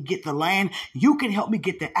help me get the land. You can help me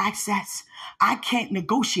get the access. I can't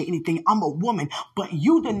negotiate anything. I'm a woman, but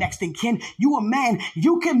you the next in kin. You a man.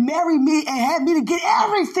 You can marry me and have me to get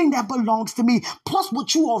everything that belongs to me, plus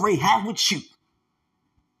what you already have with you.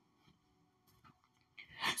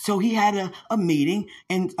 So he had a meeting,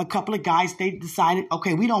 and a couple of guys, they decided,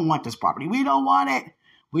 okay, we don't want this property. We don't want it.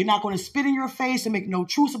 We're not going to spit in your face and make no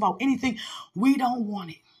truce about anything. We don't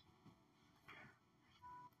want it.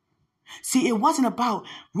 See, it wasn't about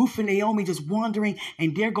Ruth and Naomi just wandering,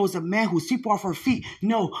 and there goes a man who's sweep off her feet.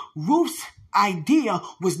 No, Ruth's idea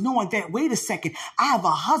was knowing that, wait a second, I have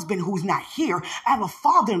a husband who's not here. I have a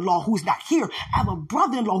father-in-law who's not here. I have a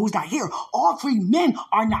brother-in-law who's not here. All three men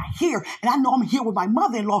are not here. And I know I'm here with my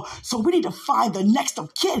mother-in-law. So we need to find the next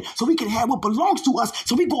of kin so we can have what belongs to us.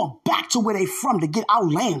 So we're going back to where they from to get our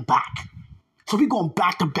land back. So we're going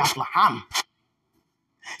back to Bethlehem.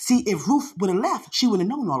 See, if Ruth would have left, she would have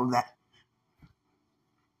known all of that.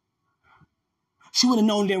 She would have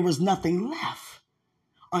known there was nothing left.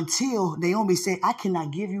 Until Naomi said, I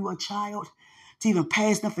cannot give you a child to even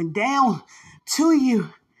pass nothing down to you.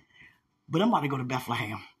 But I'm about to go to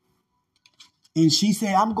Bethlehem. And she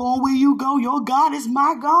said, I'm going where you go. Your God is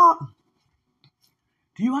my God.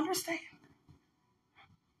 Do you understand?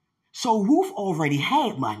 So Ruth already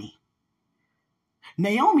had money.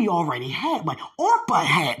 Naomi already had money. Orpah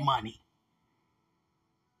had money.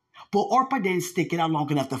 But Orpah didn't stick it out long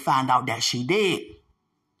enough to find out that she did.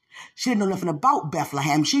 She didn't know nothing about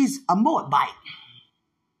Bethlehem. She's a Moabite.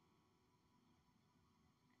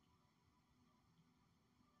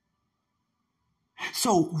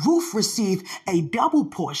 So Ruth received a double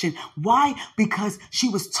portion. Why? Because she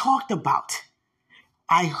was talked about.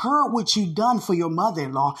 I heard what you done for your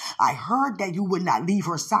mother-in-law. I heard that you would not leave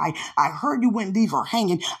her side. I heard you wouldn't leave her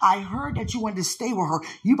hanging. I heard that you wanted to stay with her.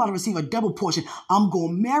 You about to receive a double portion. I'm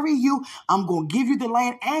going to marry you. I'm going to give you the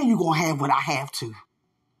land, and you're going to have what I have too.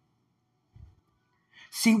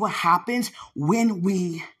 See what happens when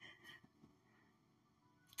we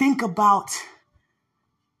think about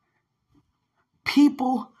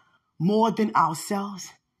people more than ourselves.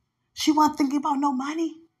 She wasn't thinking about no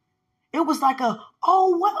money. It was like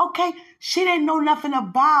okay. She didn't know nothing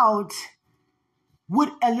about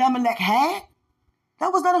what Elimelech had.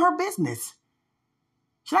 That was none of her business.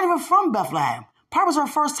 She's not even from Bethlehem. Probably was her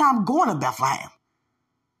first time going to Bethlehem.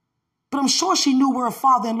 But I'm sure she knew where her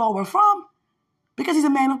father-in-law were from, because he's a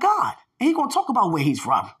man of God. And he's going to talk about where he's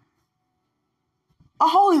from. A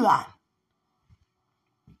holy line.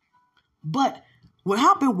 But what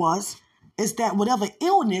happened is that whatever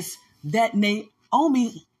illness that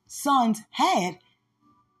Naomi's sons had,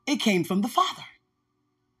 it came from the father.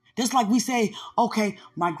 Just like we say, okay,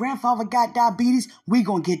 my grandfather got diabetes, we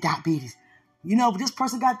going to get diabetes. If this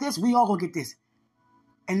person got this, we all going to get this.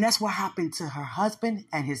 And that's what happened to her husband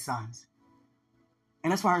and his sons.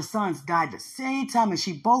 And that's why her sons died at the same time, and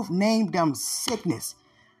she both named them sickness.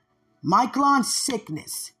 Michlon,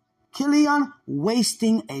 sickness. Chilion,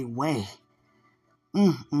 wasting away.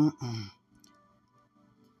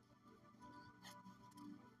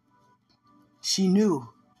 She knew.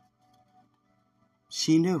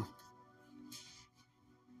 She knew.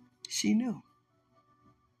 She knew.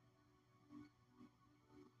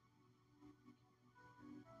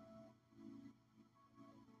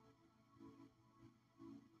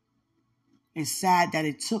 It's sad that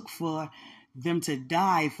it took for them to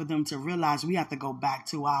die, for them to realize we have to go back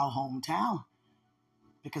to our hometown.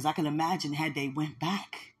 Because I can imagine had they went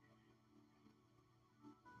back,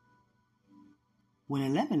 when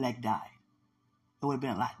Elimelech died, it would have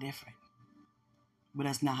been a lot different. But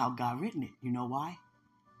that's not how God written it. You know why?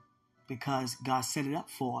 Because God set it up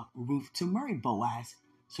for Ruth to marry Boaz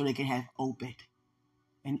so they can have Obed.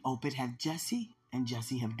 And Obed have Jesse, and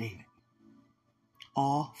Jesse have David.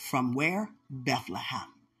 All from where? Bethlehem.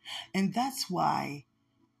 And that's why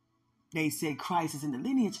they said Christ is in the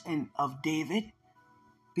lineage of David,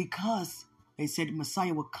 because they said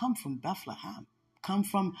Messiah will come from Bethlehem, come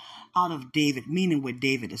from out of David, meaning where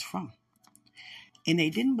David is from. And they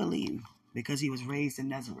didn't believe because he was raised in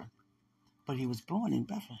Nazareth, but he was born in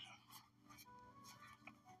Bethlehem.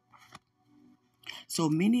 So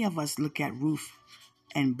many of us look at Ruth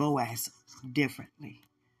and Boaz differently.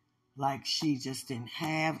 Like she just didn't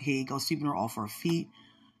have, here you go, sweeping her off her feet.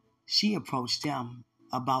 She approached them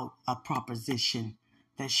about a proposition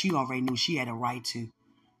that she already knew she had a right to.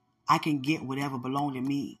 I can get whatever belonged to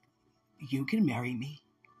me. You can marry me.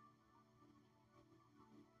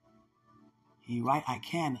 You're right, I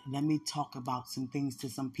can. Let me talk about some things to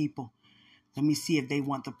some people. Let me see if they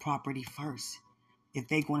want the property first. If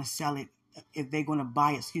they're going to sell it, if they're going to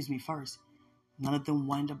buy it, first. None of them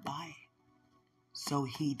wanted to buy it. So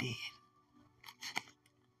he did.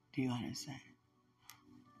 Do you understand?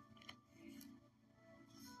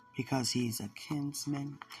 Because he's a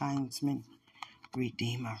kinsman, kindsman,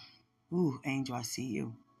 redeemer. Ooh, angel, I see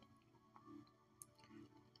you.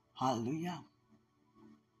 Hallelujah.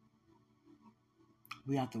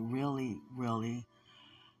 We have to really, really,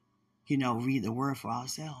 read the word for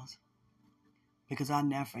ourselves. Because I'll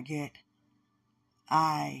never forget,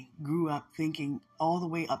 I grew up thinking all the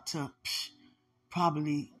way up to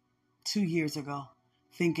probably 2 years ago,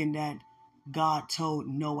 thinking that God told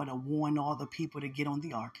Noah to warn all the people to get on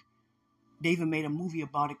the ark. They even made a movie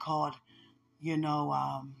about it called,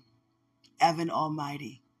 Evan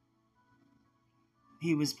Almighty.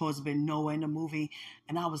 He was supposed to be Noah in the movie.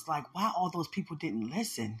 And I was like, why all those people didn't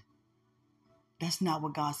listen? That's not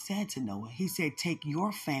what God said to Noah. He said, take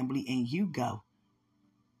your family and you go.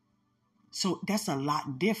 So that's a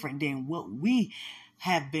lot different than what we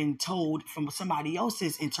have been told from somebody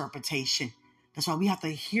else's interpretation. That's why we have to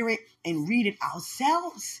hear it and read it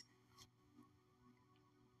ourselves.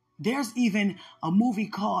 There's even a movie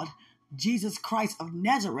called Jesus Christ of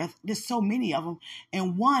Nazareth. There's so many of them.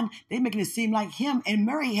 And one, they're making it seem like him and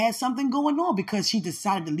Mary had something going on because she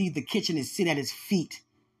decided to leave the kitchen and sit at his feet.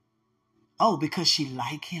 Oh, because she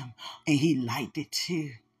liked him and he liked it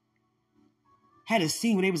too. Had a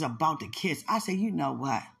scene where they was about to kiss. I said, you know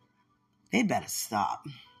what? They better stop.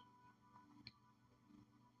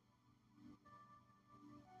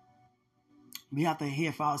 We have to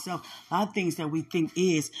hear for ourselves. A lot of things that we think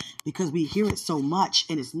is because we hear it so much,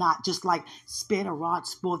 and it's not. Just like spare the rod,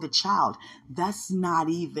 spoil the child. That's not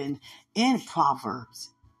even in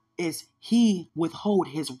Proverbs. It's he withhold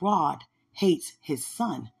his rod, hates his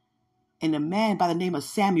son. And a man by the name of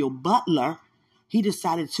Samuel Butler, he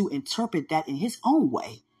decided to interpret that in his own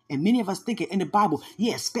way. And many of us think it in the Bible,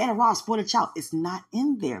 spare the rod, spoil the child. It's not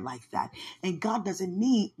in there like that. And God doesn't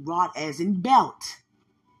mean rod as in belt.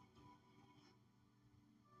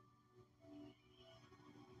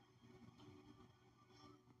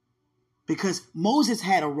 Because Moses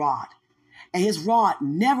had a rod, and his rod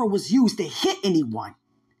never was used to hit anyone.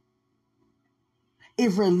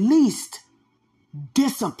 It released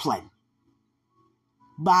discipline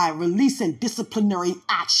by releasing disciplinary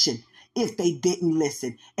action if they didn't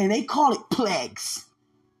listen. And they call it plagues.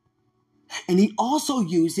 And he also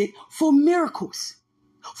used it for miracles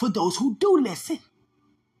for those who do listen.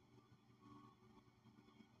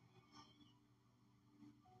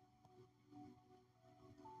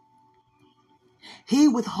 He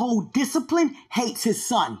withhold discipline, hates his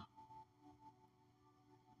son.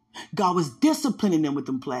 God was disciplining them with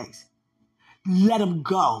them plagues. Let him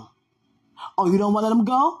go. Oh, you don't want to let him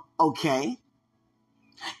go? Okay.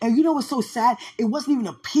 And you know what's so sad? It wasn't even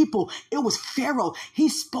the people. It was Pharaoh. He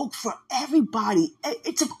spoke for everybody.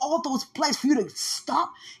 It took all those plagues for you to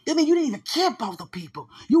stop. I mean, you didn't even care about the people.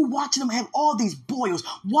 You watching them have all these boils,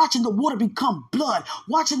 watching the water become blood,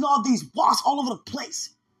 watching all these wasps all over the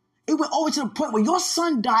place. It went over to the point where your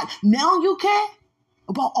son died. Now you care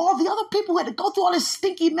about all the other people who had to go through all this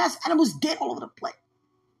stinky mess. Animals dead all over the place.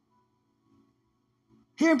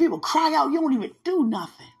 Hearing people cry out, you don't even do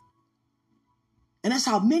nothing. And that's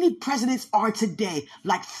how many presidents are today,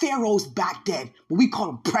 like pharaohs back then, but we call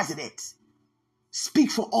them presidents.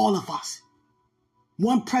 Speak for all of us.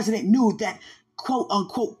 One president knew that, quote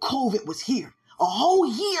unquote, COVID was here. A whole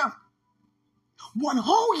year. One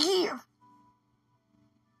whole year.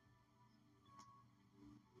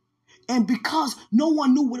 And because no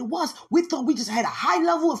one knew what it was, we thought we just had a high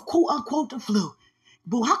level of quote unquote the flu.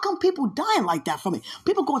 But how come people dying like that from it?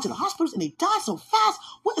 People going to the hospitals and they die so fast.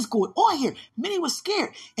 What is going on here? Many were scared.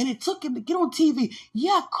 And it took him to get on TV.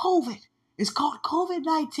 Yeah, COVID. It's called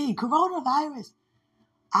COVID-19, coronavirus.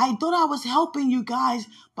 I thought I was helping you guys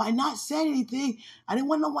by not saying anything. I didn't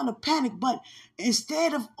want no one to panic. But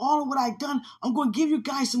instead of all of what I've done, I'm going to give you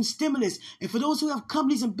guys some stimulus. And for those who have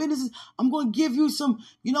companies and businesses, I'm going to give you some,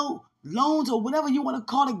 loans or whatever you want to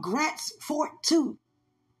call it, grants for it too.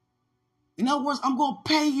 In other words, I'm going to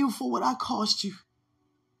pay you for what I cost you.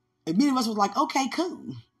 And many of us was like, okay,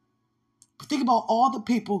 cool. But think about all the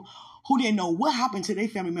people who didn't know what happened to their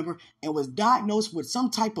family member and was diagnosed with some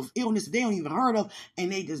type of illness they don't even heard of,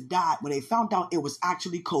 and they just died when they found out it was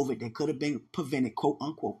actually COVID that could have been prevented, quote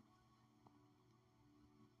unquote.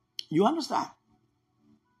 You understand?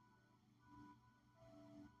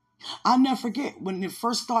 I'll never forget when it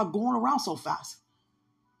first started going around so fast.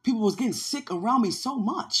 People was getting sick around me so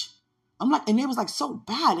much. And they was like so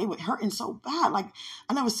bad. They were hurting so bad. Like,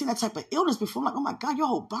 I never seen that type of illness before. I'm like, oh my God, your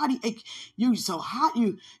whole body ache. You so hot.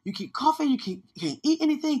 You keep coughing. You can't eat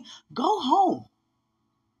anything. Go home.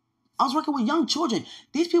 I was working with young children.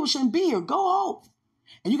 These people shouldn't be here. Go home.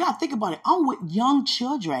 And you got to think about it. I'm with young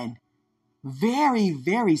children. Very,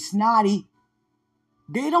 very snotty.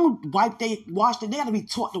 They don't they got to be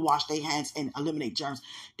taught to wash their hands and eliminate germs.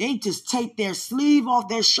 They just take their sleeve off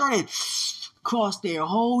their shirt and cross their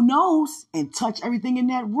whole nose and touch everything in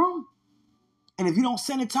that room. And if you don't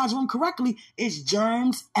sanitize the room correctly, it's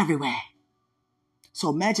germs everywhere. So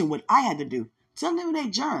imagine what I had to do to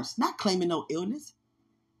eliminate germs, not claiming no illness.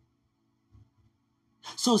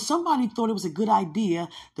 So somebody thought it was a good idea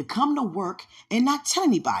to come to work and not tell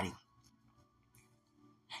anybody.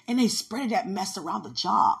 And they spread that mess around the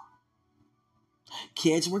job.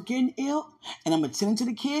 Kids were getting ill, and I'm attending to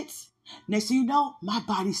the kids. Next thing you know, my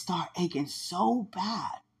body started aching so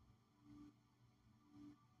bad.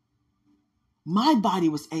 My body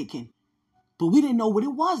was aching, but we didn't know what it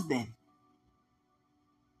was then.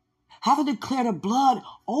 Have to declare the blood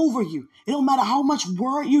over you. It don't matter how much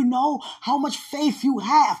word you know, how much faith you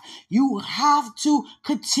have. You have to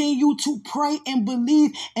continue to pray and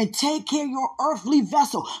believe and take care of your earthly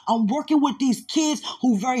vessel. I'm working with these kids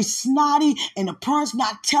who very snotty, and the parents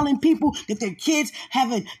not telling people that their kids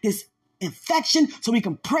having this infection so we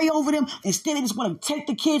can pray over them. Instead, they just want to take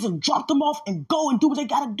the kids and drop them off and go and do what they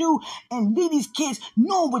got to do and leave these kids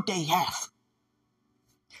knowing what they have.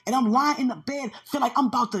 And I'm lying in the bed, feel like I'm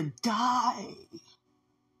about to die.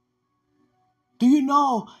 Do you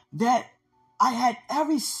know that I had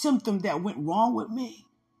every symptom that went wrong with me?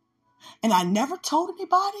 And I never told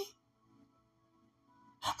anybody.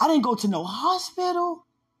 I didn't go to no hospital.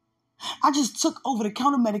 I just took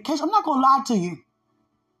over-the-counter medication. I'm not going to lie to you.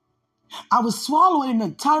 I was swallowing the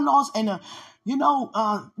Tylenols and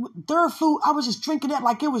the, third food. I was just drinking that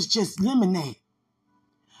like it was just lemonade.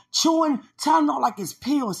 Chewing Tylenol like it's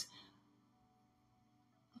pills.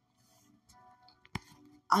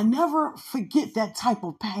 I never forget that type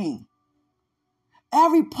of pain.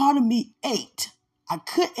 Every part of me ached. I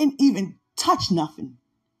couldn't even touch nothing.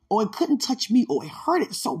 Or it couldn't touch me, or it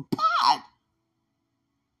hurted so bad.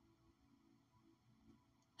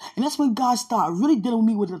 And that's when God started really dealing with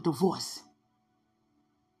me with a divorce.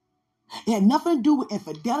 It had nothing to do with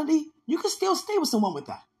infidelity. You can still stay with someone with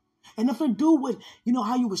that. And nothing to do with,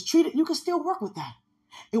 how you was treated. You can still work with that.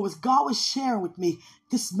 It was God was sharing with me,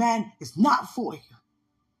 this man is not for you.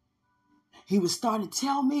 He was starting to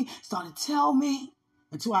tell me,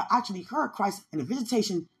 until I actually heard Christ and the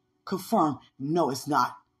visitation confirmed, no, it's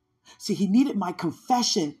not. See, he needed my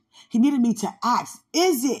confession. He needed me to ask,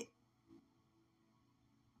 is it?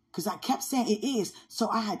 Because I kept saying it is. So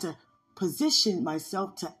I had to position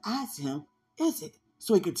myself to ask him, is it?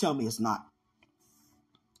 So he could tell me it's not.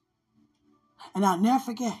 And I'll never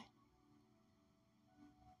forget.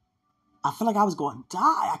 I felt like I was going to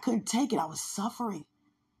die. I couldn't take it. I was suffering.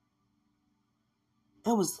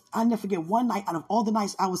 I'll never forget one night out of all the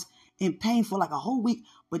nights I was in pain for like a whole week.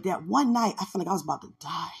 But that one night, I felt like I was about to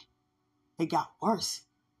die. It got worse.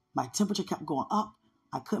 My temperature kept going up.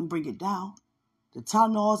 I couldn't bring it down. The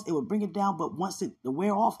Tylenols, it would bring it down. But once it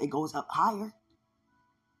wear off, it goes up higher.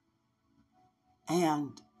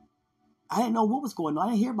 And I didn't know what was going on.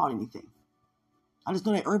 I didn't hear about anything. I just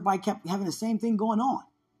know that everybody kept having the same thing going on.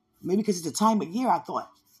 Maybe because it's the time of year, I thought,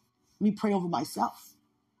 let me pray over myself.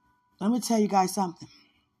 Let me tell you guys something.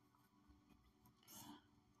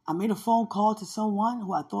 I made a phone call to someone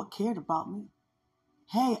who I thought cared about me.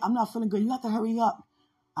 Hey, I'm not feeling good. You have to hurry up.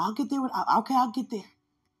 I'll get there. Okay, I'll get there.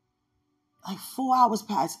 Like 4 hours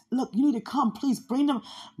passed. Look, you need to come, please. Bring the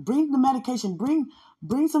medication.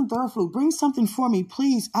 Bring some Theraflu. Bring something for me,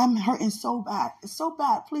 please. I'm hurting so bad. It's so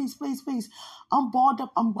bad. Please, please, please. I'm balled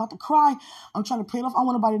up. I'm about to cry. I'm trying to play it off. I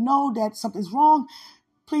want everybody to know that something's wrong.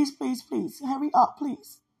 Please, please, please. Hurry up,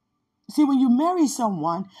 please. See, when you marry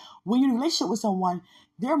someone, when you're in a relationship with someone,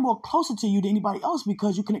 they're more closer to you than anybody else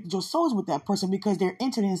because you connected your souls with that person because they're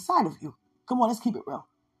intimate inside of you. Come on, let's keep it real.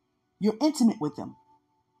 You're intimate with them.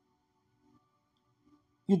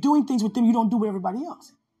 You're doing things with them you don't do with everybody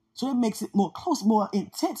else. So it makes it more close, more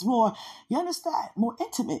intense, more, you understand, more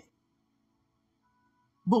intimate.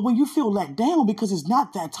 But when you feel let down because it's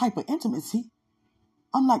not that type of intimacy,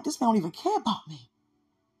 I'm like, this man don't even care about me.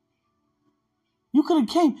 You could have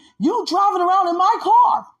came, you driving around in my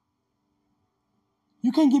car.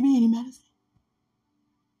 You can't give me any medicine.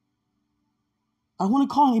 I don't want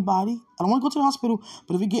to call anybody. I don't want to go to the hospital.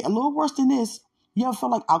 But if it get a little worse than this, you ever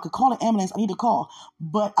feel like I could call an ambulance? I need to call.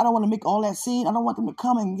 But I don't want to make all that scene. I don't want them to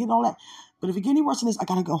come and get all that. But if it get any worse than this, I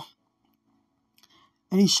got to go.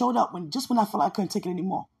 And he showed up just when I felt like I couldn't take it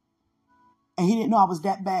anymore. And he didn't know I was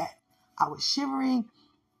that bad. I was shivering.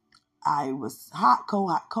 I was hot,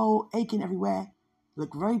 cold, aching everywhere.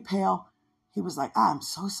 Looked very pale. He was like, I'm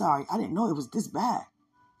so sorry. I didn't know it was this bad.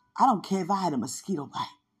 I don't care if I had a mosquito bite.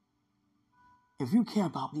 If you care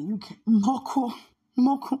about me, you care. Moko.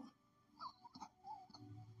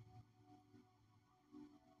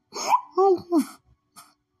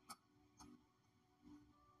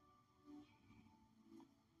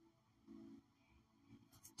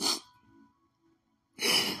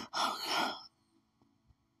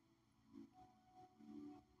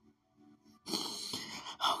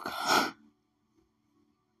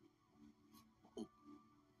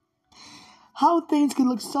 How things can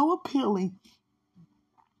look so appealing.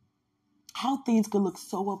 How things can look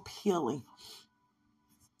so appealing.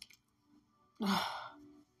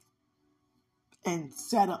 And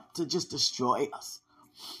set up to just destroy us.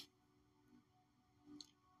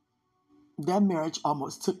 That marriage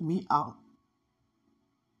almost took me out.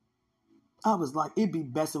 I was like, it'd be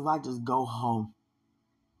best if I just go home.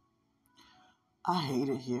 I hate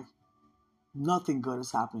it here. Nothing good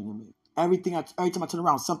is happening to me. Every time I turn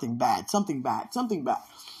around, something bad. Oh,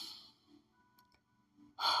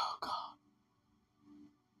 God.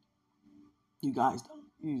 You guys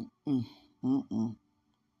don't.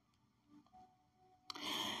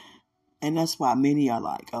 And that's why many are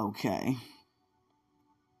like, okay.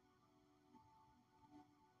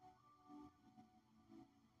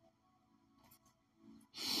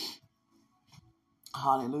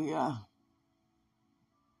 Hallelujah.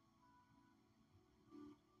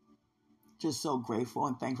 Just so grateful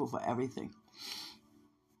and thankful for everything.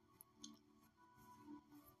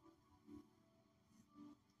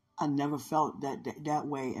 I never felt that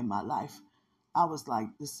way in my life. I was like,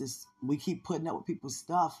 we keep putting up with people's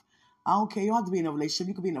stuff. I don't care. You don't have to be in a relationship.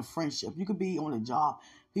 You could be in a friendship. You could be on a job.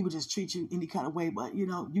 People just treat you any kind of way. But,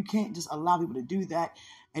 you can't just allow people to do that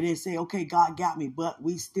and then say, okay, God got me. But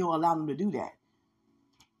we still allow them to do that.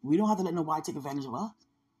 We don't have to let nobody take advantage of us.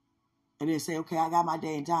 And then say, okay, I got my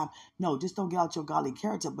day and time. No, just don't get out your godly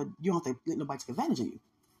character. But you don't have to let nobody take advantage of you.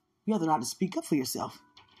 You have to know how to speak up for yourself.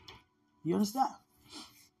 You understand?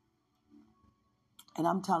 And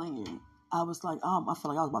I'm telling you, I was like, I felt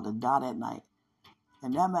like I was about to die that night.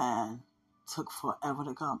 And that man took forever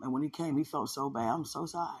to come. And when he came, he felt so bad. I'm so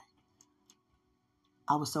sorry.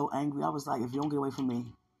 I was so angry. I was like, if you don't get away from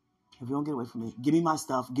me, give me my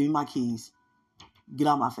stuff, give me my keys, get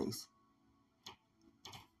out of my face.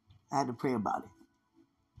 I had to pray about it.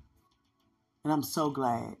 And I'm so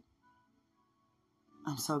glad.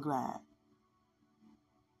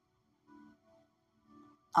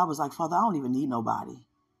 I was like, Father, I don't even need nobody.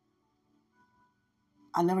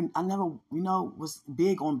 I never, was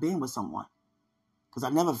big on being with someone. Because I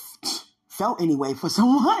never felt any way for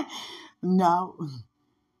someone. No.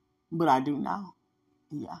 But I do now.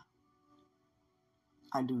 Yeah.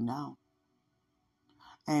 I do now.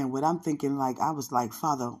 And what I'm thinking, I was like,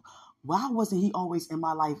 Father, why wasn't he always in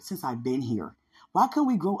my life since I've been here? Why couldn't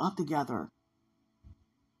we grow up together?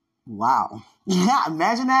 Wow. Yeah,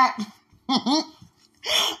 imagine that.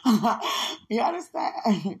 You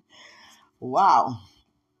understand? Wow.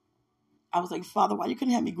 I was like, Father, why you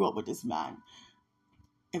couldn't have me grow up with this man?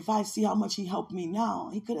 If I see how much he helped me now,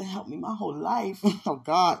 he could have helped me my whole life. Oh,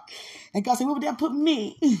 God. And God said, where would that put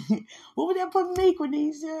me? Where would that put me,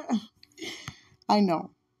 Quenisha? I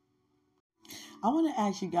know. I want to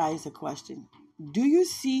ask you guys a question. Do you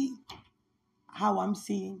see how I'm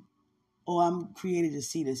seeing? Or I'm created to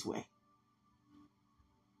see this way?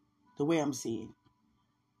 The way I'm seeing.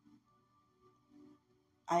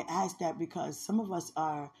 I ask that because some of us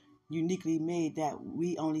are uniquely made that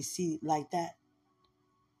we only see like that.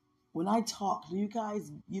 When I talk, you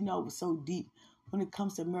guys, so deep. When it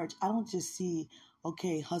comes to marriage, I don't just see,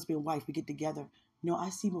 okay, husband and wife, we get together. No, I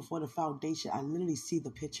see before the foundation. I literally see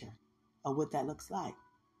the picture of what that looks like.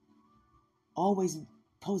 Always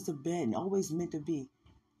supposed to been, always meant to be.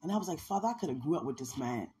 And I was like, Father, I could have grew up with this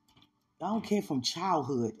man. I don't care from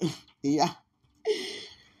childhood. Yeah.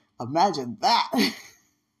 Imagine that.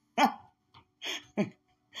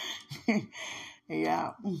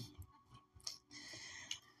 Yeah.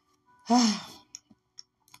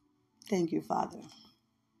 Thank you, Father.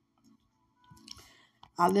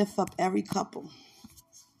 I lift up every couple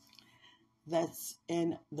that's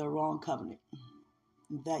in the wrong covenant.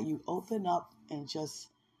 That you open up and just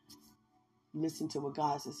listen to what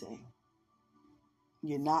God has to say.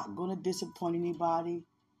 You're not going to disappoint anybody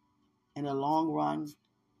in the long run.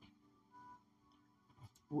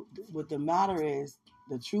 What the matter is,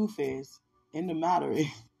 the truth is, in the matter is,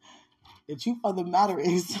 the truth of the matter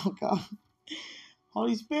is, okay,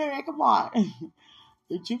 Holy Spirit, come on.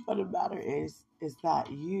 The truth of the matter is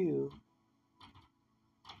that you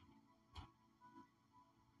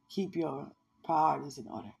keep your priorities in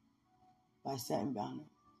order by setting boundaries.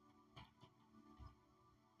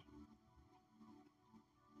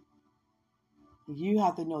 You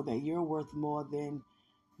have to know that you're worth more than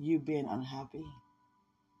you being unhappy.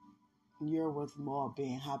 You're worth more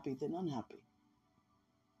being happy than unhappy.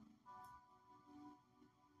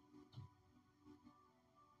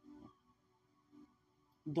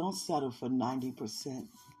 Don't settle for 90%.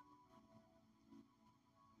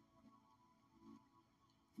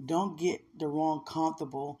 Don't get the wrong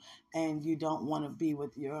comfortable and you don't want to be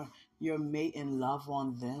with your mate and love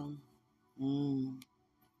on them. You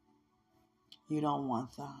don't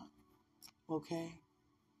want that. Okay?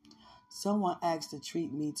 Someone asked to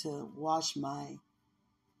treat me to wash my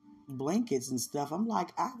blankets and stuff. I'm like,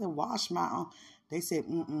 I can wash my own. They said,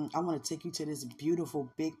 I want to take you to this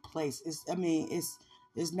beautiful big place.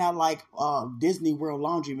 It's not like Disney World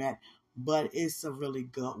laundromat, but it's a really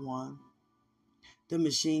good one. The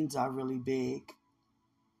machines are really big.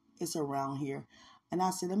 It's around here. And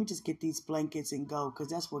I said, let me just get these blankets and go, because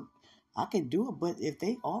that's what I can do it. But if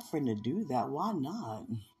they offering to do that, why not?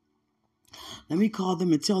 Let me call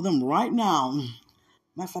them and tell them right now.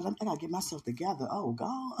 Matter of fact, I got to get myself together. Oh,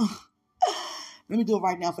 God. Let me do it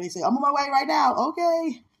right now before they say, I'm on my way right now.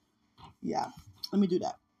 Okay. Yeah. Let me do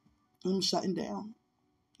that. I'm shutting down.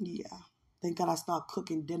 Yeah. Thank God I start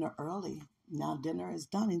cooking dinner early. Now dinner is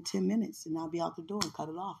done in 10 minutes and I'll be out the door and cut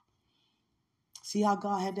it off. See how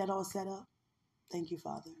God had that all set up? Thank you,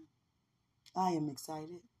 Father. I am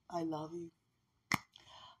excited. I love you.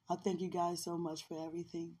 I thank you guys so much for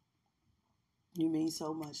everything. You mean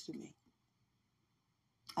so much to me.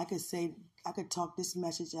 I could talk this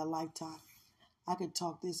message a lifetime. I could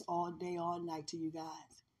talk this all day, all night to you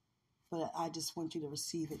guys. But I just want you to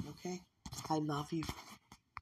receive it, okay? I love you.